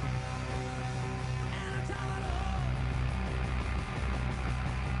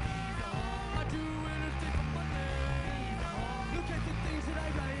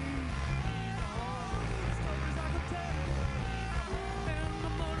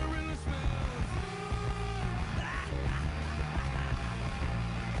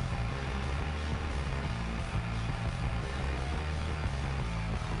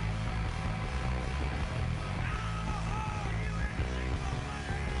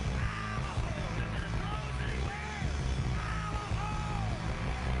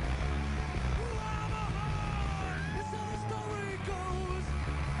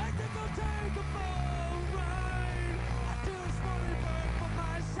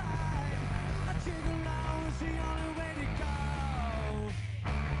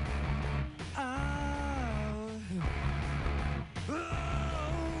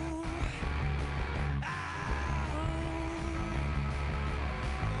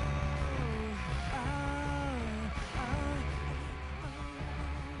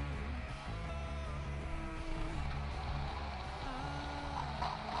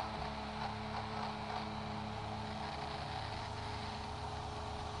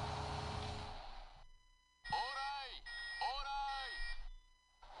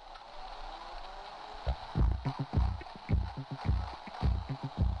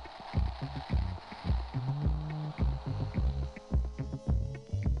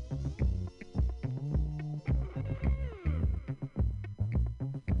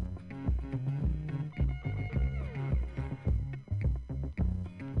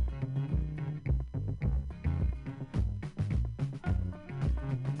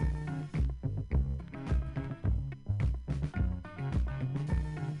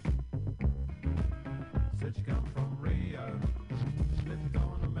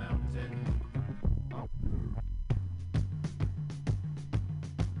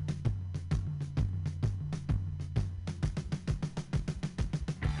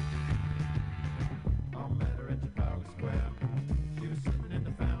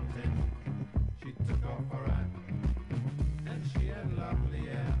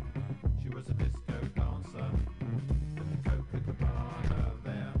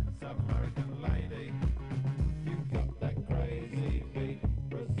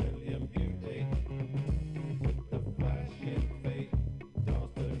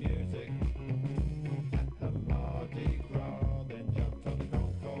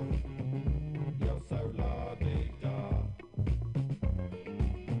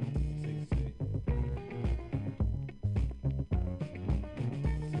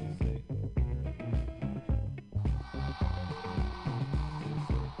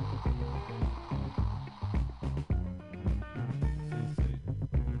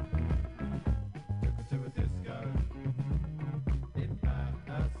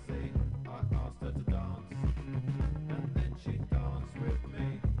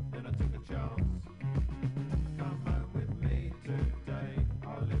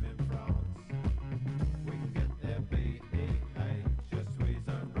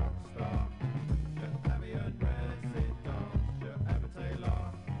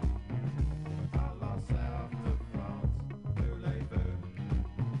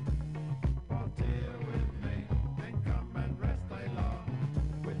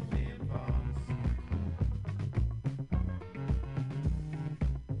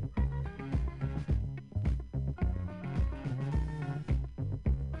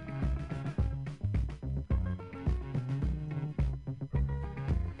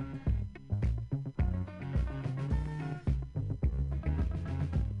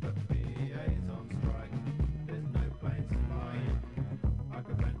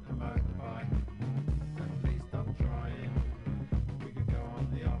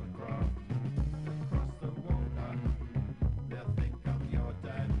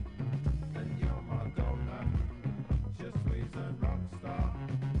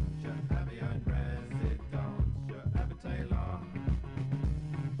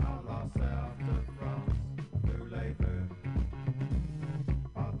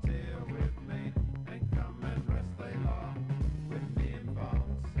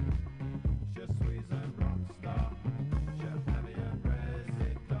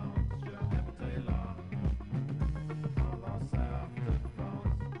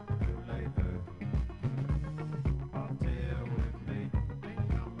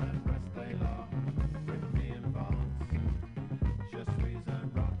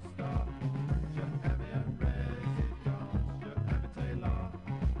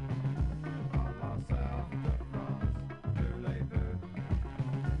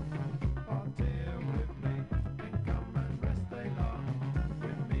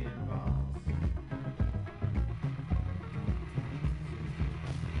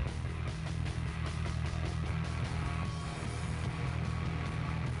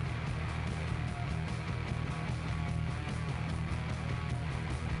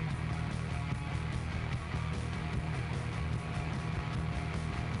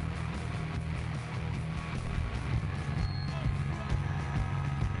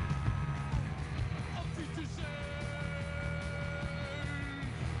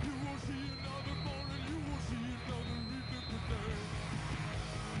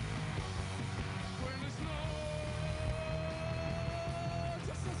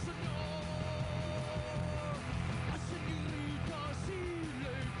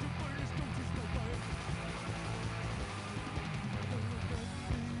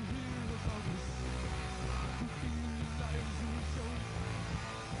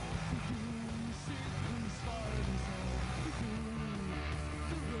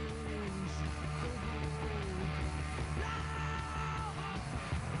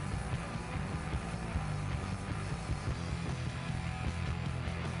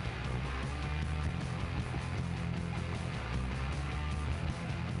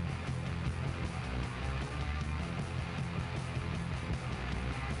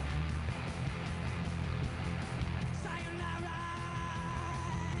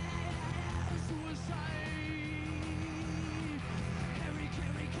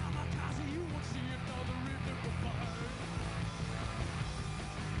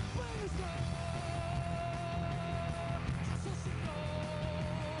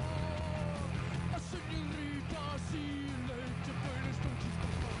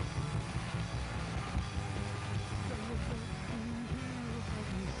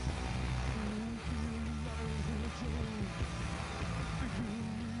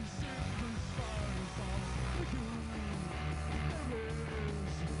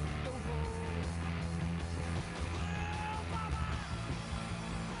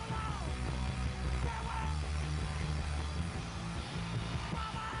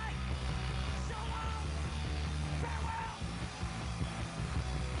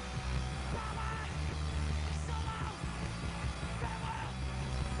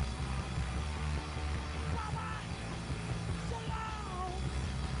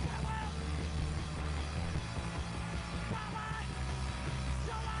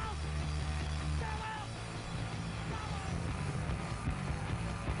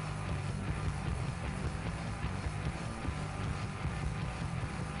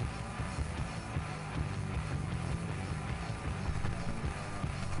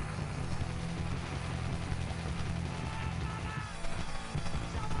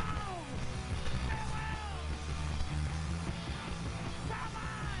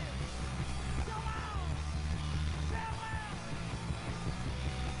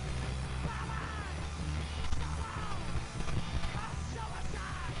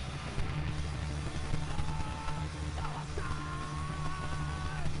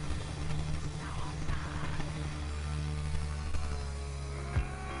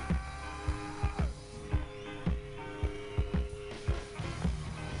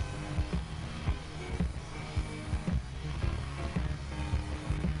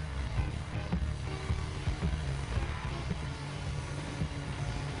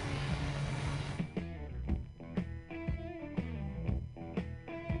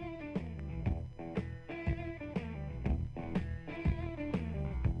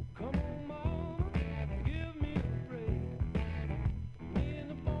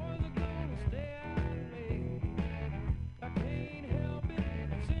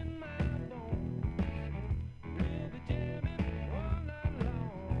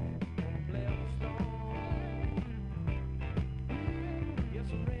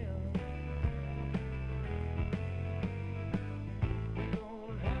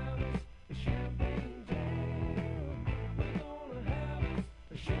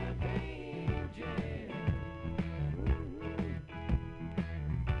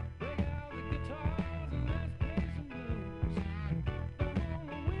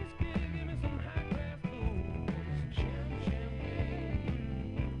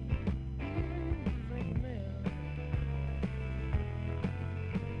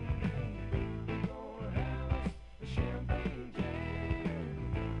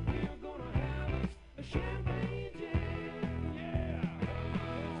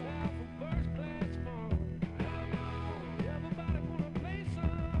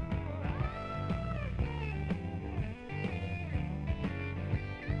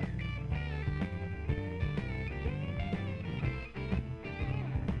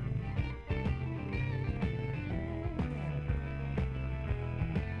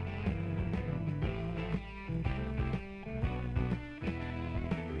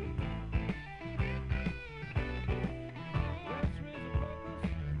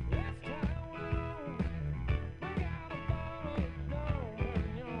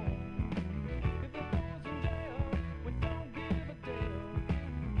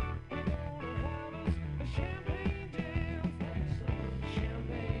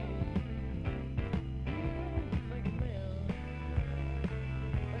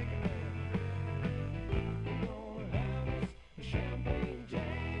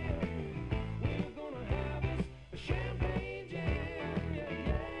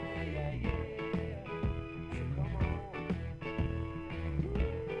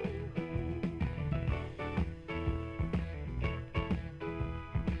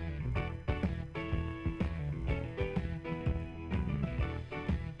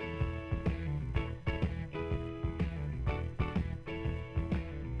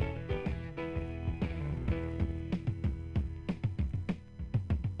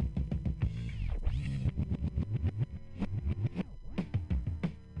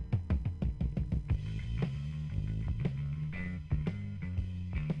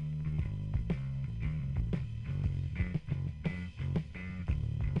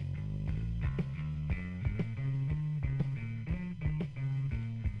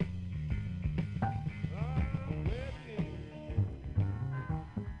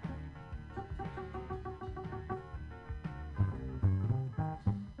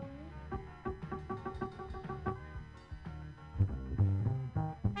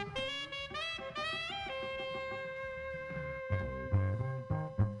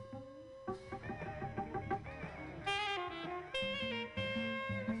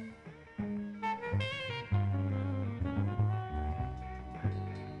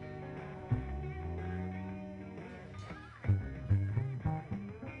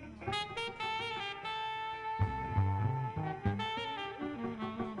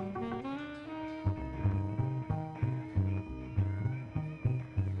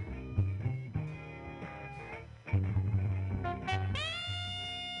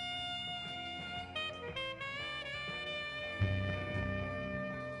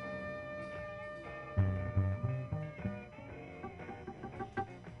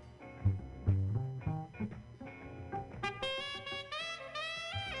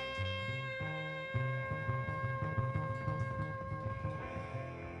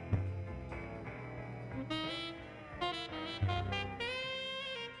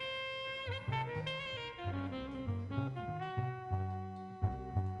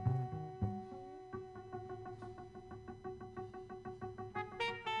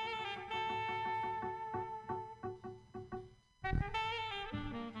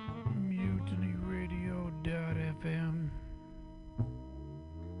 FM.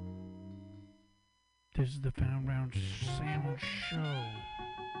 This is the Found Round Sound Show.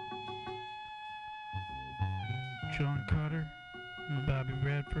 John Carter and Bobby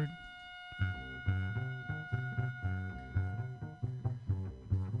Radford.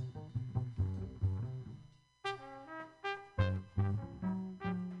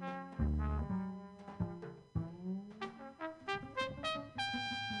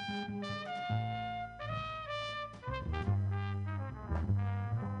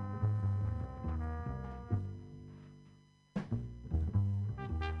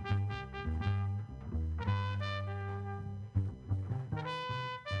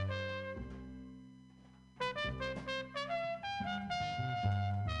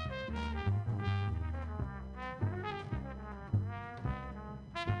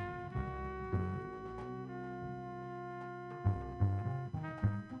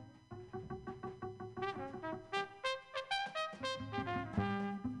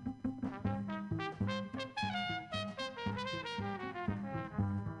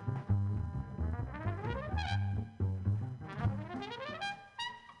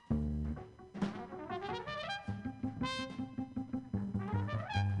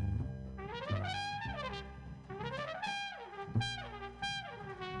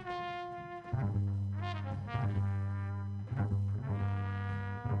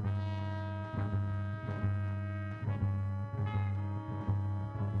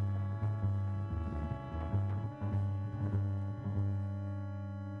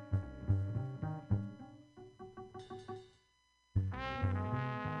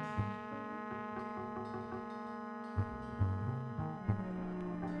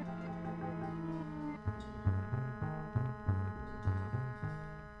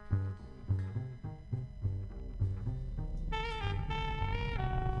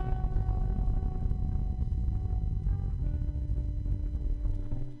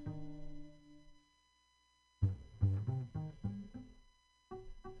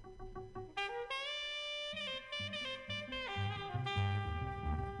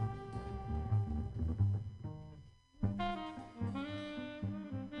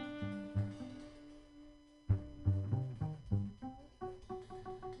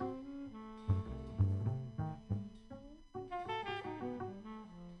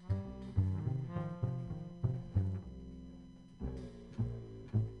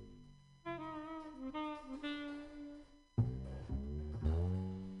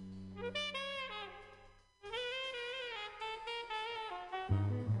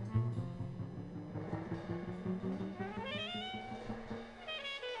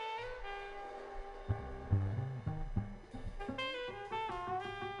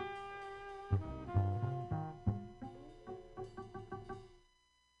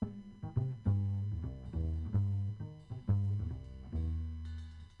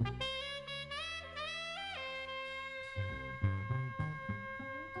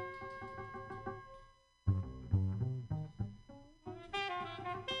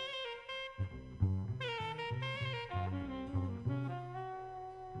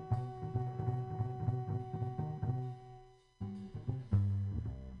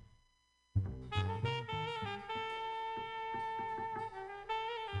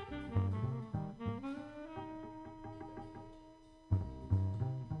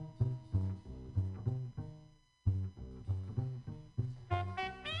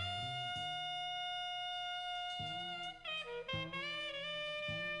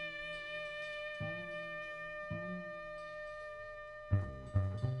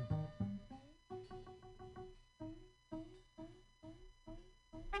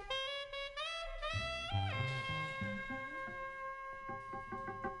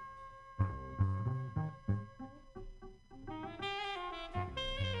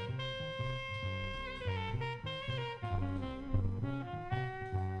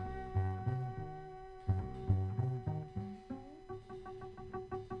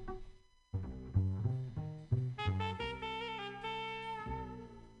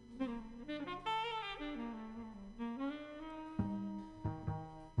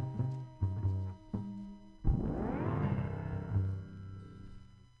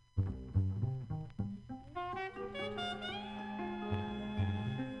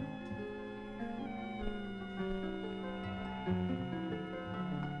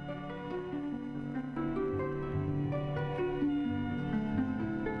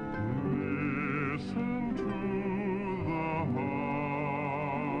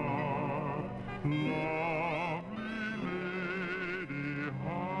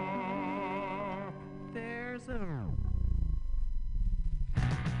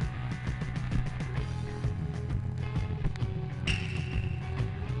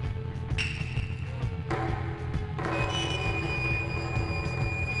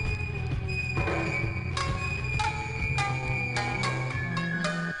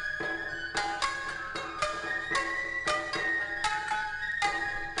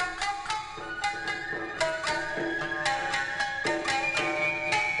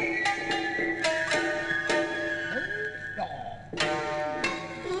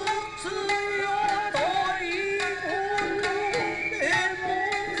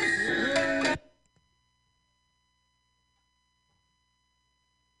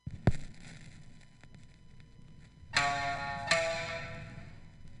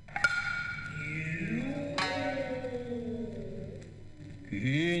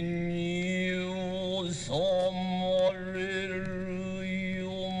 に収まれるよ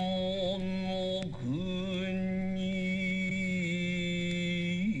もの国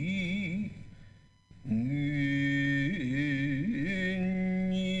に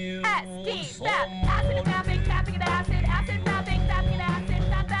収まれる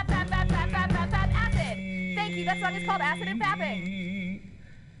That song is called Acid and Fapping.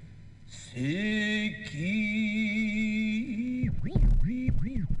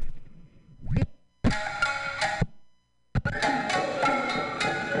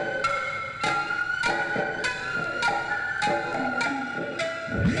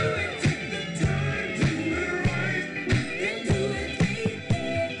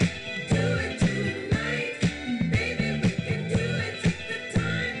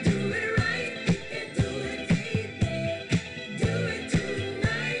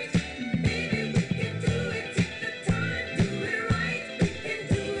 Do it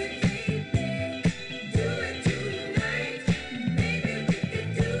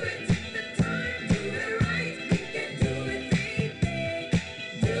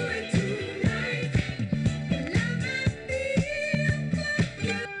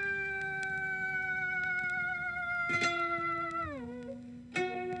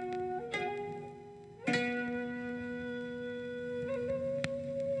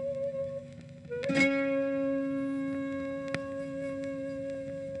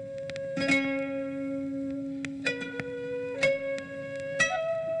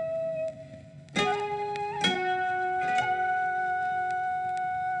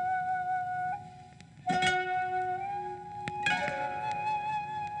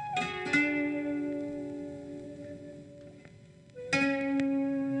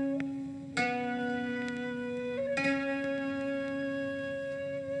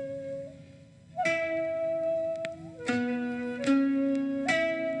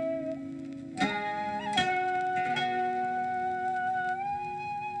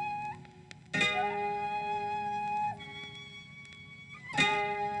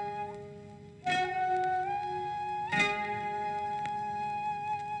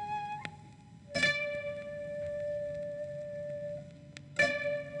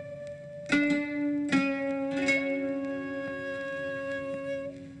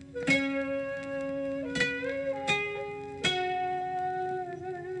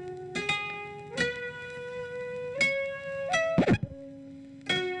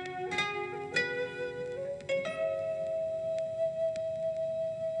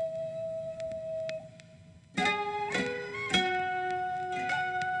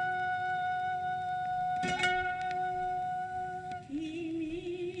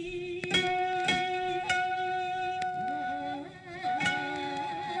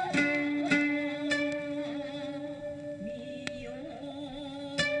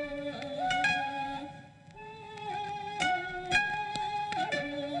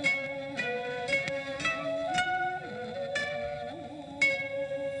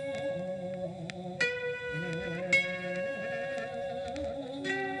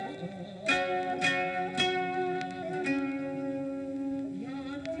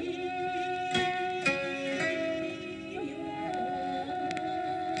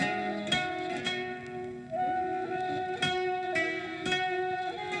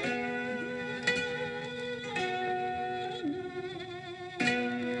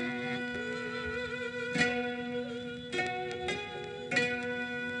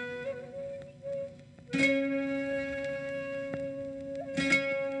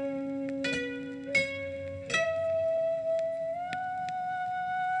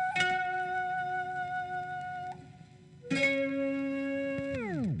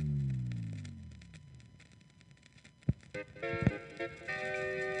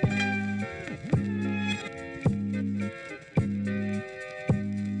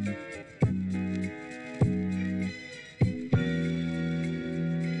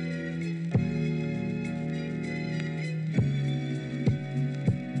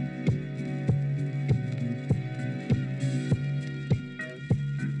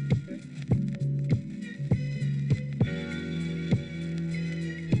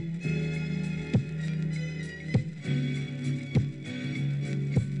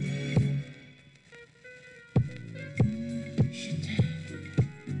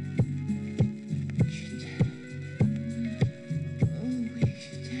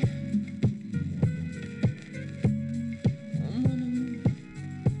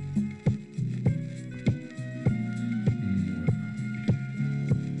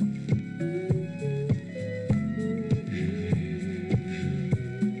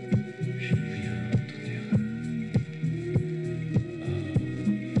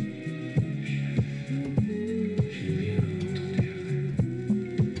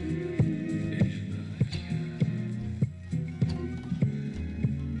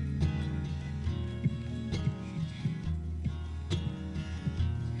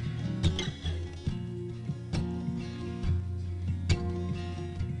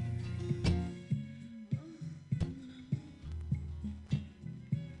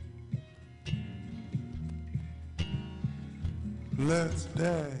Let's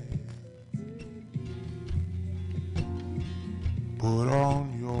dance. Put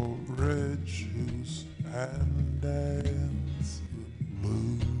on your red shoes and dance the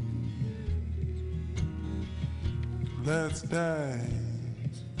blues. Let's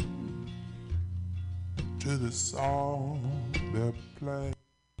dance to the song that plays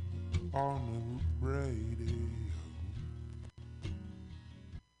on the radio.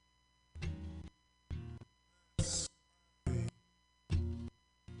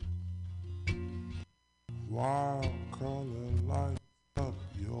 Wild color lights up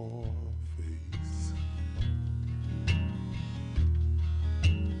your face.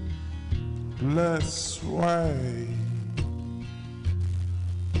 Let's sway,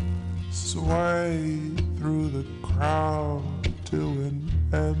 sway through the crowd to an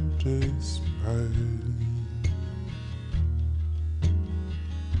empty space.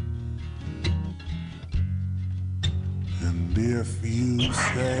 And if you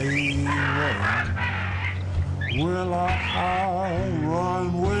say run, will I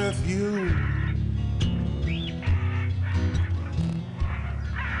run with you?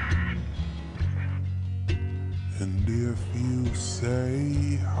 And if you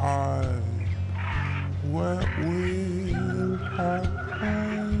say hi, where will I be?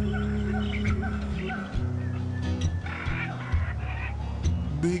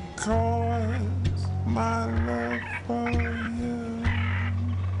 Because my love for you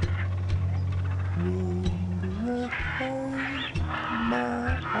will break my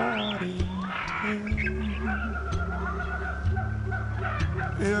heart in two.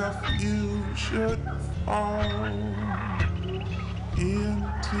 If you should fall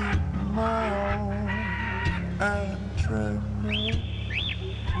into my arms and tremble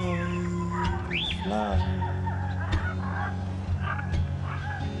like a flower,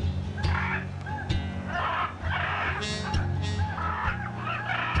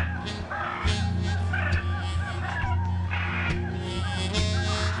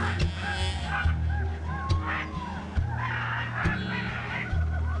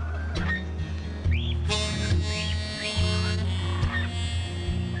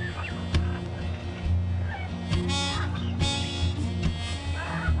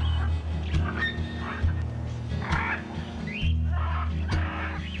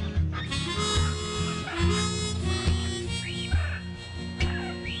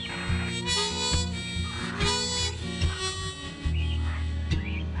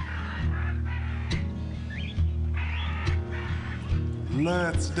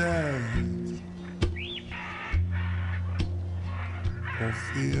 let's dance. For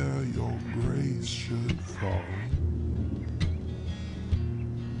fear your grace should fall.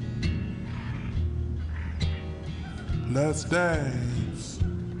 Let's dance.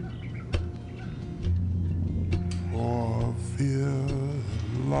 For fear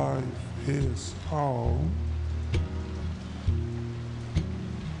life is all.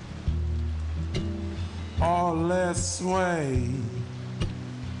 Or let's sway.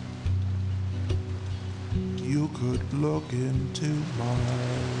 You could look into my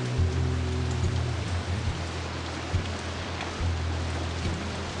eyes.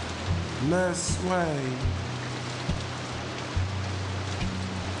 Let's sway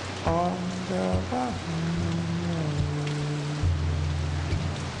under the moon.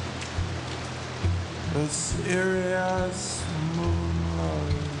 The serious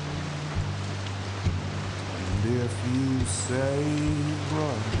moonlight. And if you say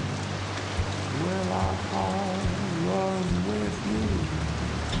run, will I run with you?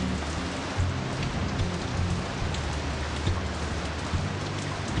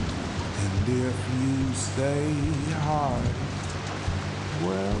 And if you stay high,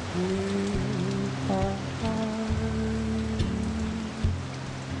 where will I hide?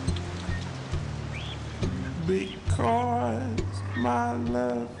 Because my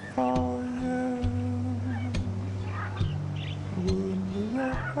love for you would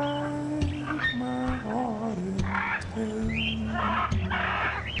break my heart in two.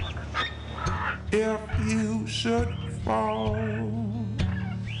 If you should fall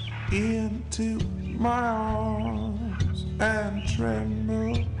into my arms and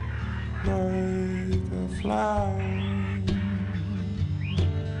tremble like a flower,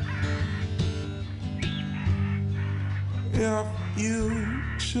 if you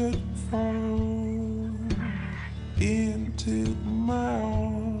should fall into my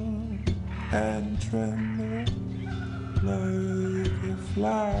arms and tremble like a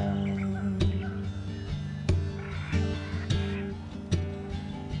flower,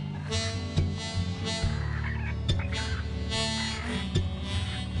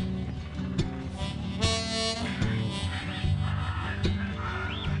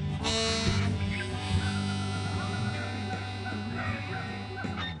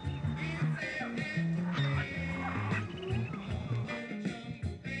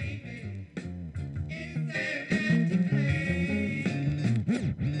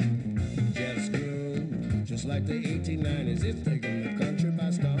 Just like the 1890s, it's taking the country by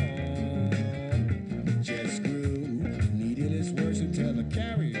storm. Jet screw needed its words to tell the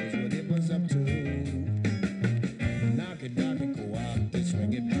carriers what it was up to. Knock it, dock it, go out, they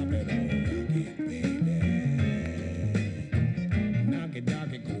swing it, pop it on it, baby. Knock it,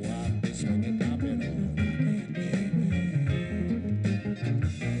 dock it, go out, they swing it, pop it on it,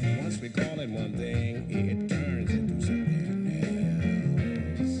 baby. Once we call it one thing, it turns into something else.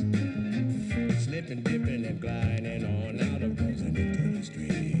 Slipping, dipping, and gliding on out of those and into the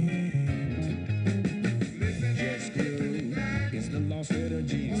street. Jet screw, it's the lost little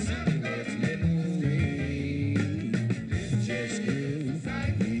G, sitting there flitting me. Jet screw,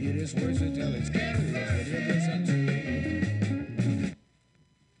 needed its words to tell its carriers what it was up to.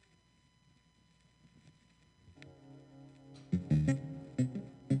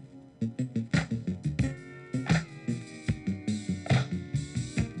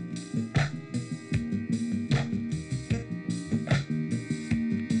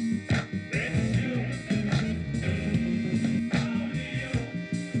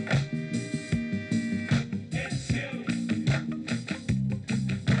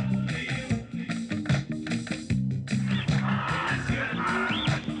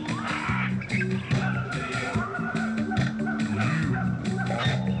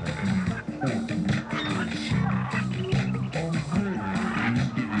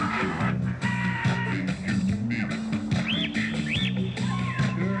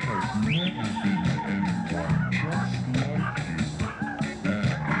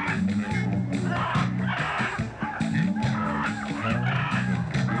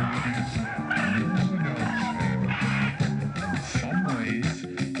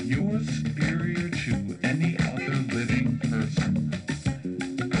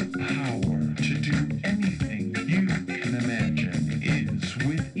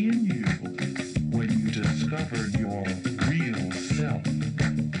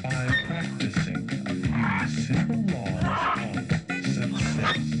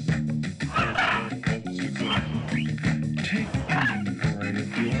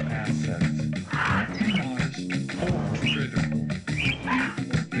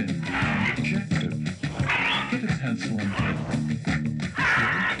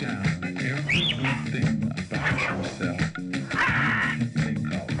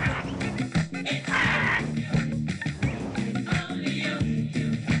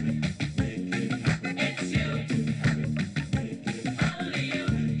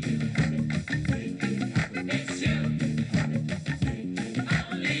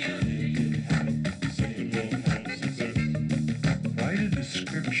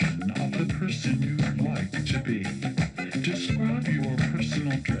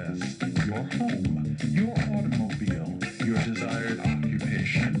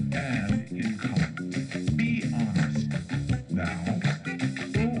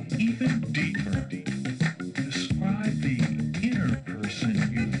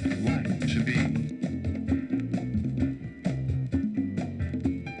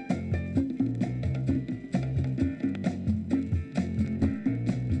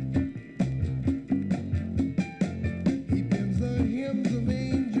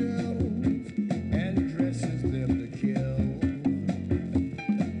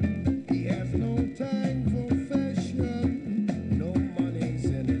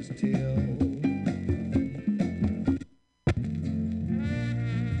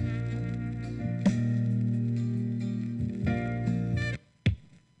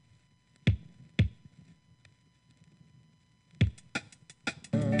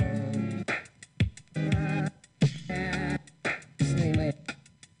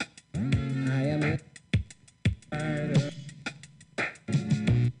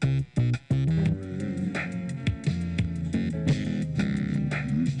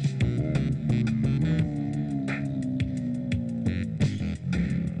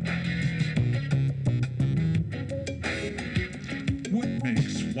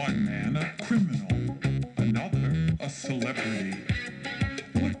 One man a criminal, another a celebrity.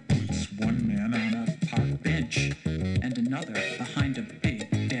 What puts one man on a park bench and another behind a big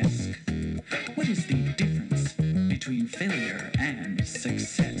desk? What is the difference between failure and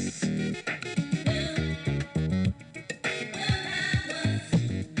success?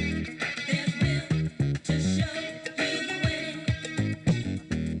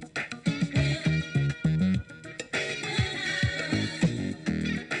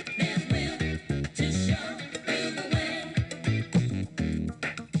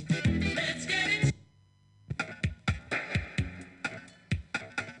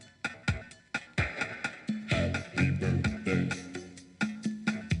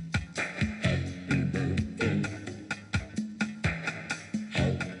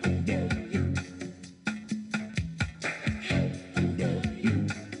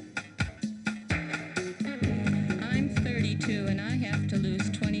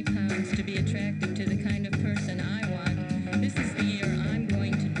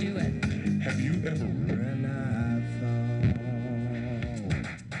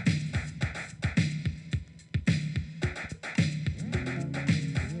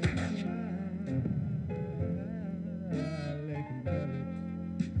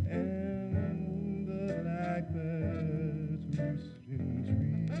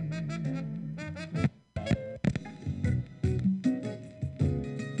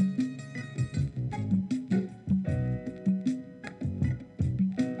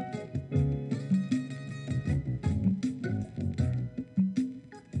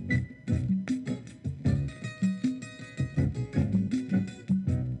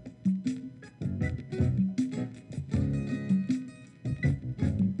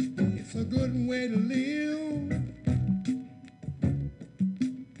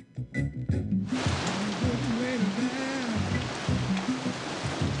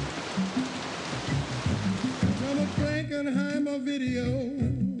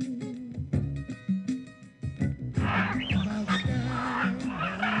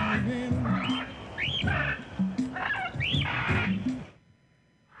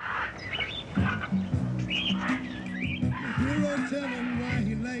 tell him why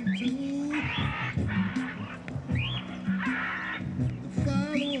he like to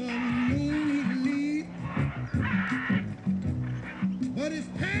follow a lonely lead. But his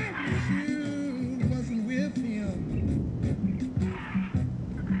parachute wasn't with him.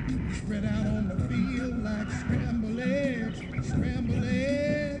 Spread out on the field like scrambled eggs, scrambled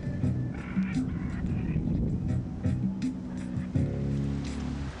eggs.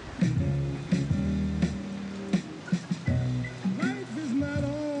 Life is not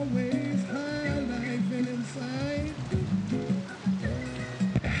always high life and inside.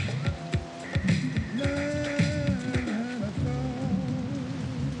 Learn how to fall.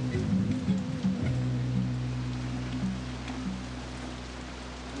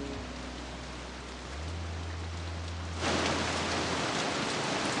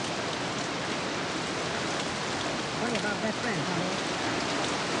 What about best friends, honey?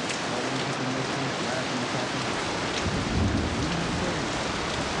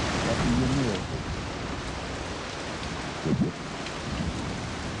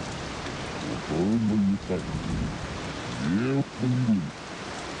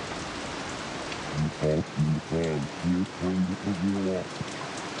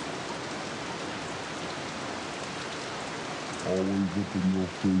 Always up in your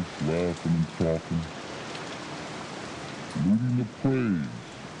face, laughing and talking, leading the praise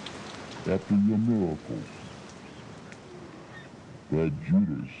after your miracles. That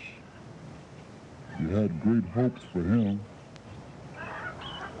Judas, you had great hopes for him.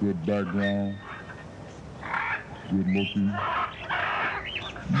 Good background, good looking.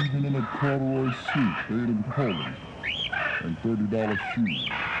 Even in a corduroy suit, paid in Poland, and $30 shoes.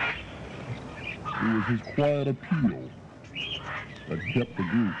 It was his quiet appeal that kept the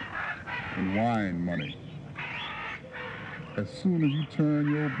group in wine money. As soon as you turned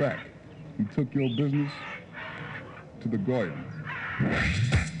your back, he took your business to the garden.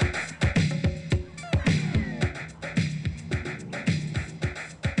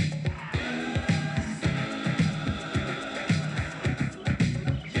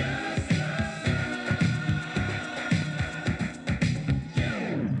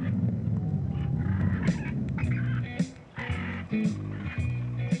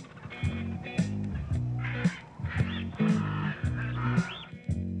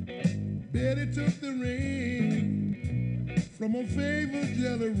 Betty took the ring from her favorite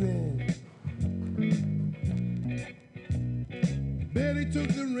jelly roll. Betty took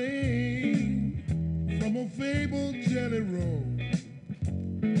the ring from her favorite jelly roll.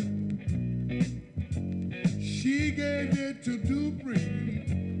 She gave it to Dupree,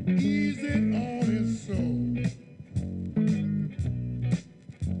 eased it on his soul.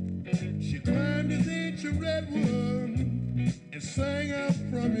 She climbed his ancient redwood and sang out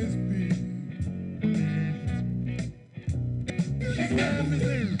from his beat. She climbed his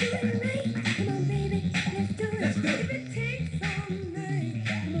ancient. Come on, baby, let's do it. Let's do it. If it takes all night,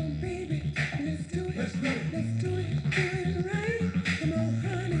 come on, baby, let's do it. Let's do it. Let's do it. Do it right. Come on,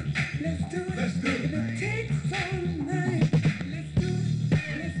 honey, let's do it. Let's do it. If it takes all night, let's do it.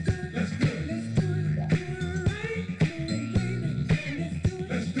 Let's do it. Let's do it. Let's do it. Do it right. Come on, baby, let's do it.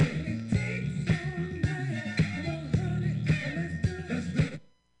 Let's do it. If it takes all night, come on, honey, let's do it. Let's do it.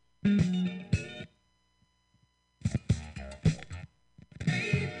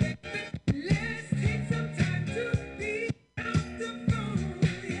 Let's take some time to be out the phone,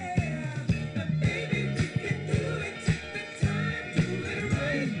 yeah. Baby, we can do it. Take the time, do it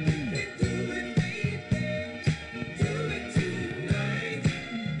right. We can do it.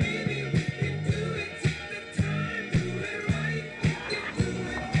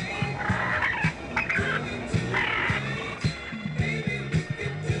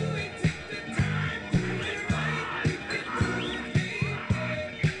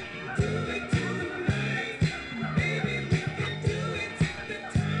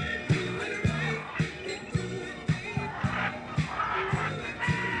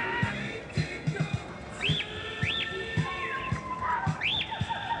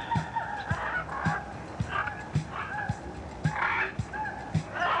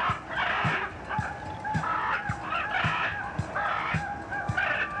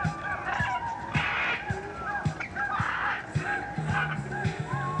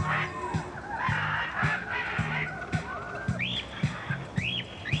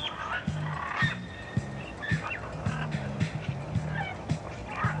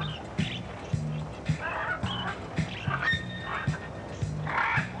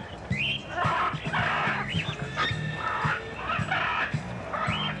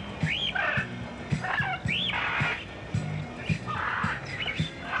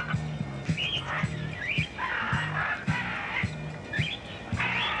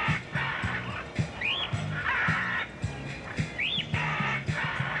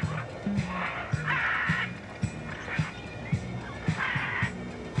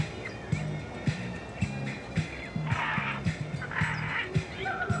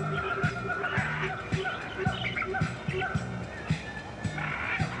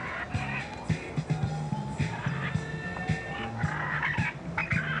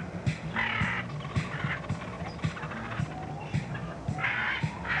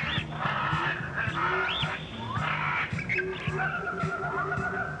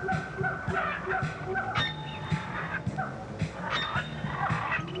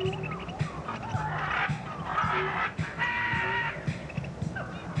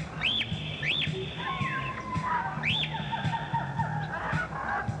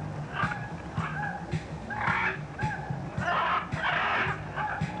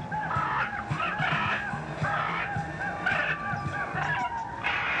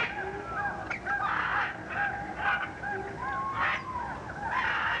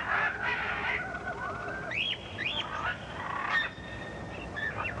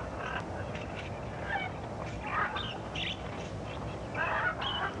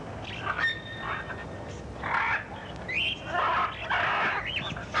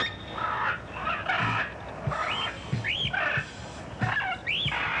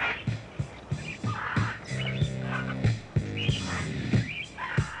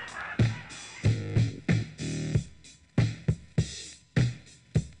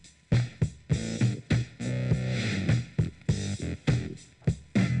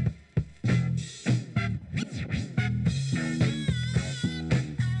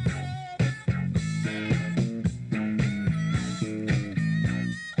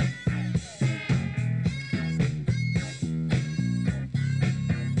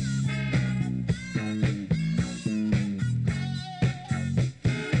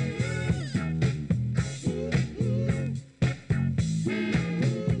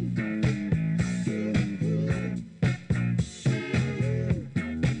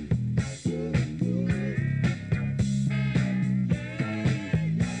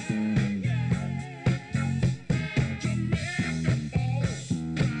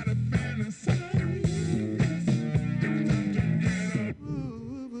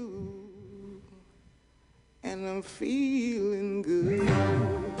 I'm feeling good.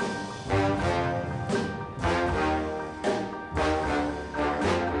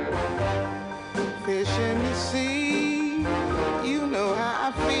 Fish in the sea, you know how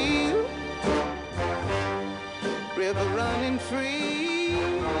I feel. River running free,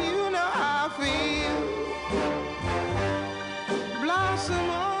 you know how I feel. Blossom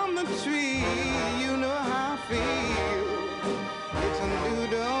on the tree, you know how I feel. It's a new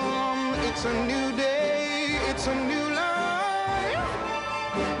dawn, it's a new day, it's a new life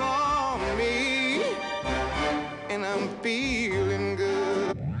for me, and I'm feeling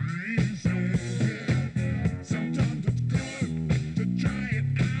good. Sometimes it's good to try it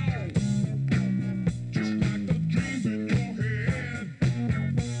out. Just like the dreams in your head.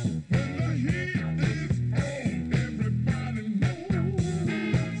 When the heat is on, everybody knows.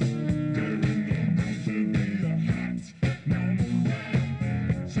 There ain't no good to be a hot number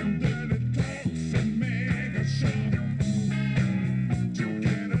one. Some dirty talks and mega shot to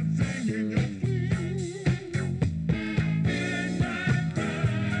get a thing in your feet. Midnight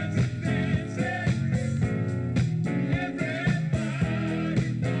cries and dancing. Everybody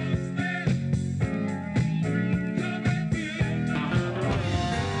wants that. Come and feel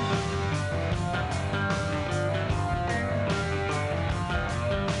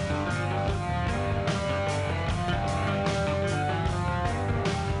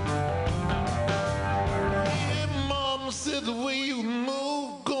Mama said the way you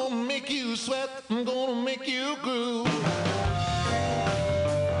move, gonna make you sweat, I'm gonna make you groove.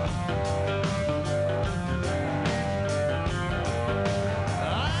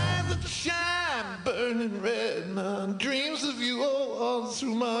 Eyes that shine, burning red, my dreams of you all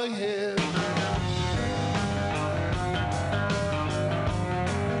through my head.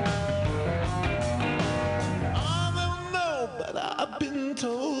 I don't know, but I've been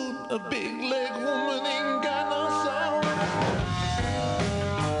told a big leg woman ain't got no soul.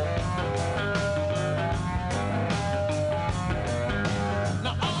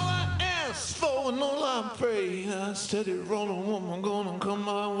 Now all I ask for and all I pray, a steady rolling woman gonna come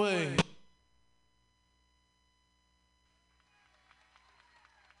my way.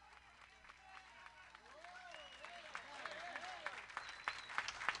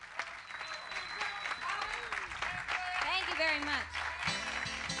 Thank you very much.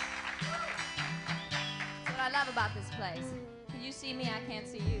 That's what I love about this place. Can you see me? I can't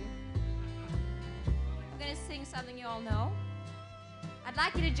see you. I'm gonna sing something you all know. I'd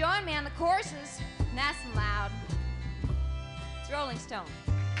like you to join me on the choruses, nice and loud. It's Rolling Stone.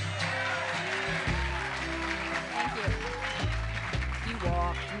 Thank you. You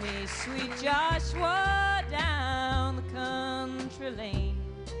walked me, sweet Joshua, down the country lane.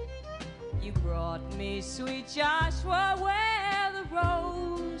 You brought me, sweet Joshua, where the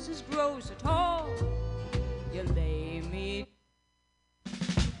roses grow so tall. You lay me.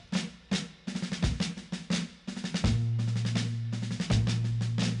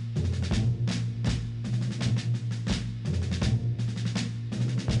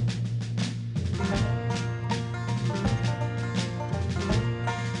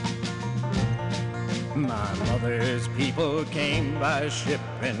 My mother's people came by ship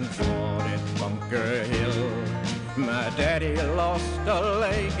and fought at Bunker Hill. My daddy lost a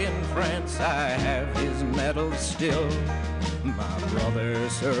leg in France, I have his medal still. My brother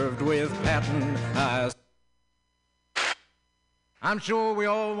served with Patton, I'm sure we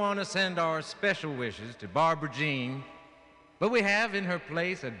all want to send our special wishes to Barbara Jean, but we have in her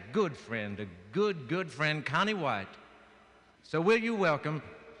place a good friend, good friend, Connie White. So will you welcome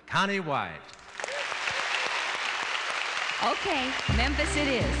Connie White? Okay, Memphis it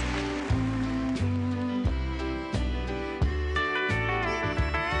is.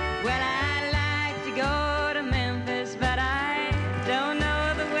 Well, I like to go to Memphis, but I don't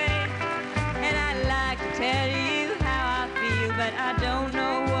know the way. And I'd like to tell you how I feel, but I don't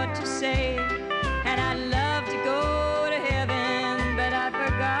know what to say. And I'd love to go to heaven, but I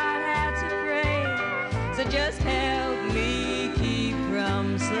forgot how to pray. So just help me keep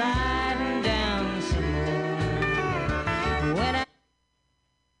from sliding down some more. When I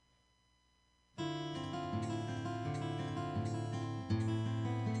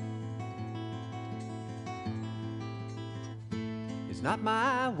It's not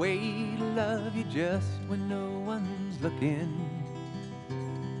my way to love you just when no one's looking.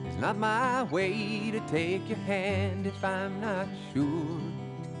 It's not my way to take your hand if I'm not sure.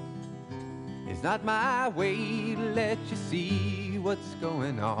 It's not my way to let you see what's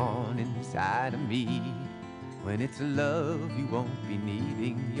going on inside of me. When it's a love you won't be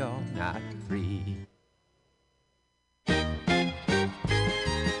needing, you're not free.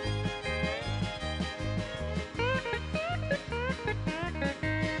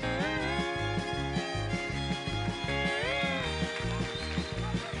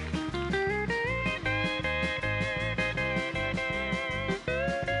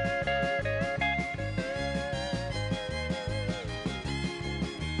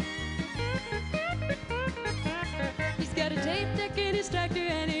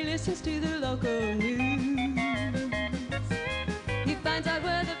 listens to the local news. He finds out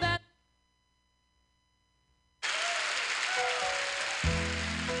where the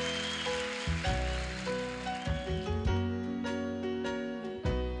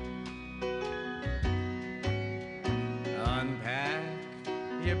Unpack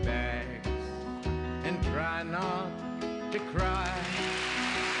your bags and try not to cry.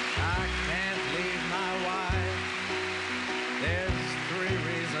 I can't leave my wife. There's 3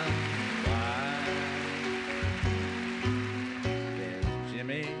 reasons why. There's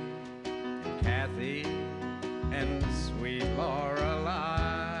Jimmy and Kathy and sweet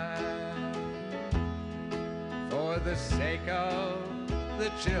Lorelei. For the sake of the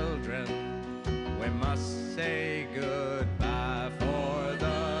children, we must say goodbye. For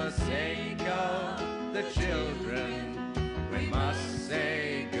the sake of the children, we must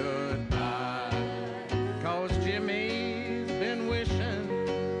say goodbye. 'Cause Jimmy's been wishing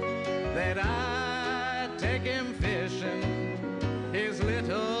that I'd take him fishing. His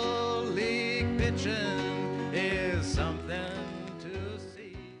little league pitching is something to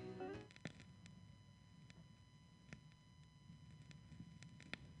see.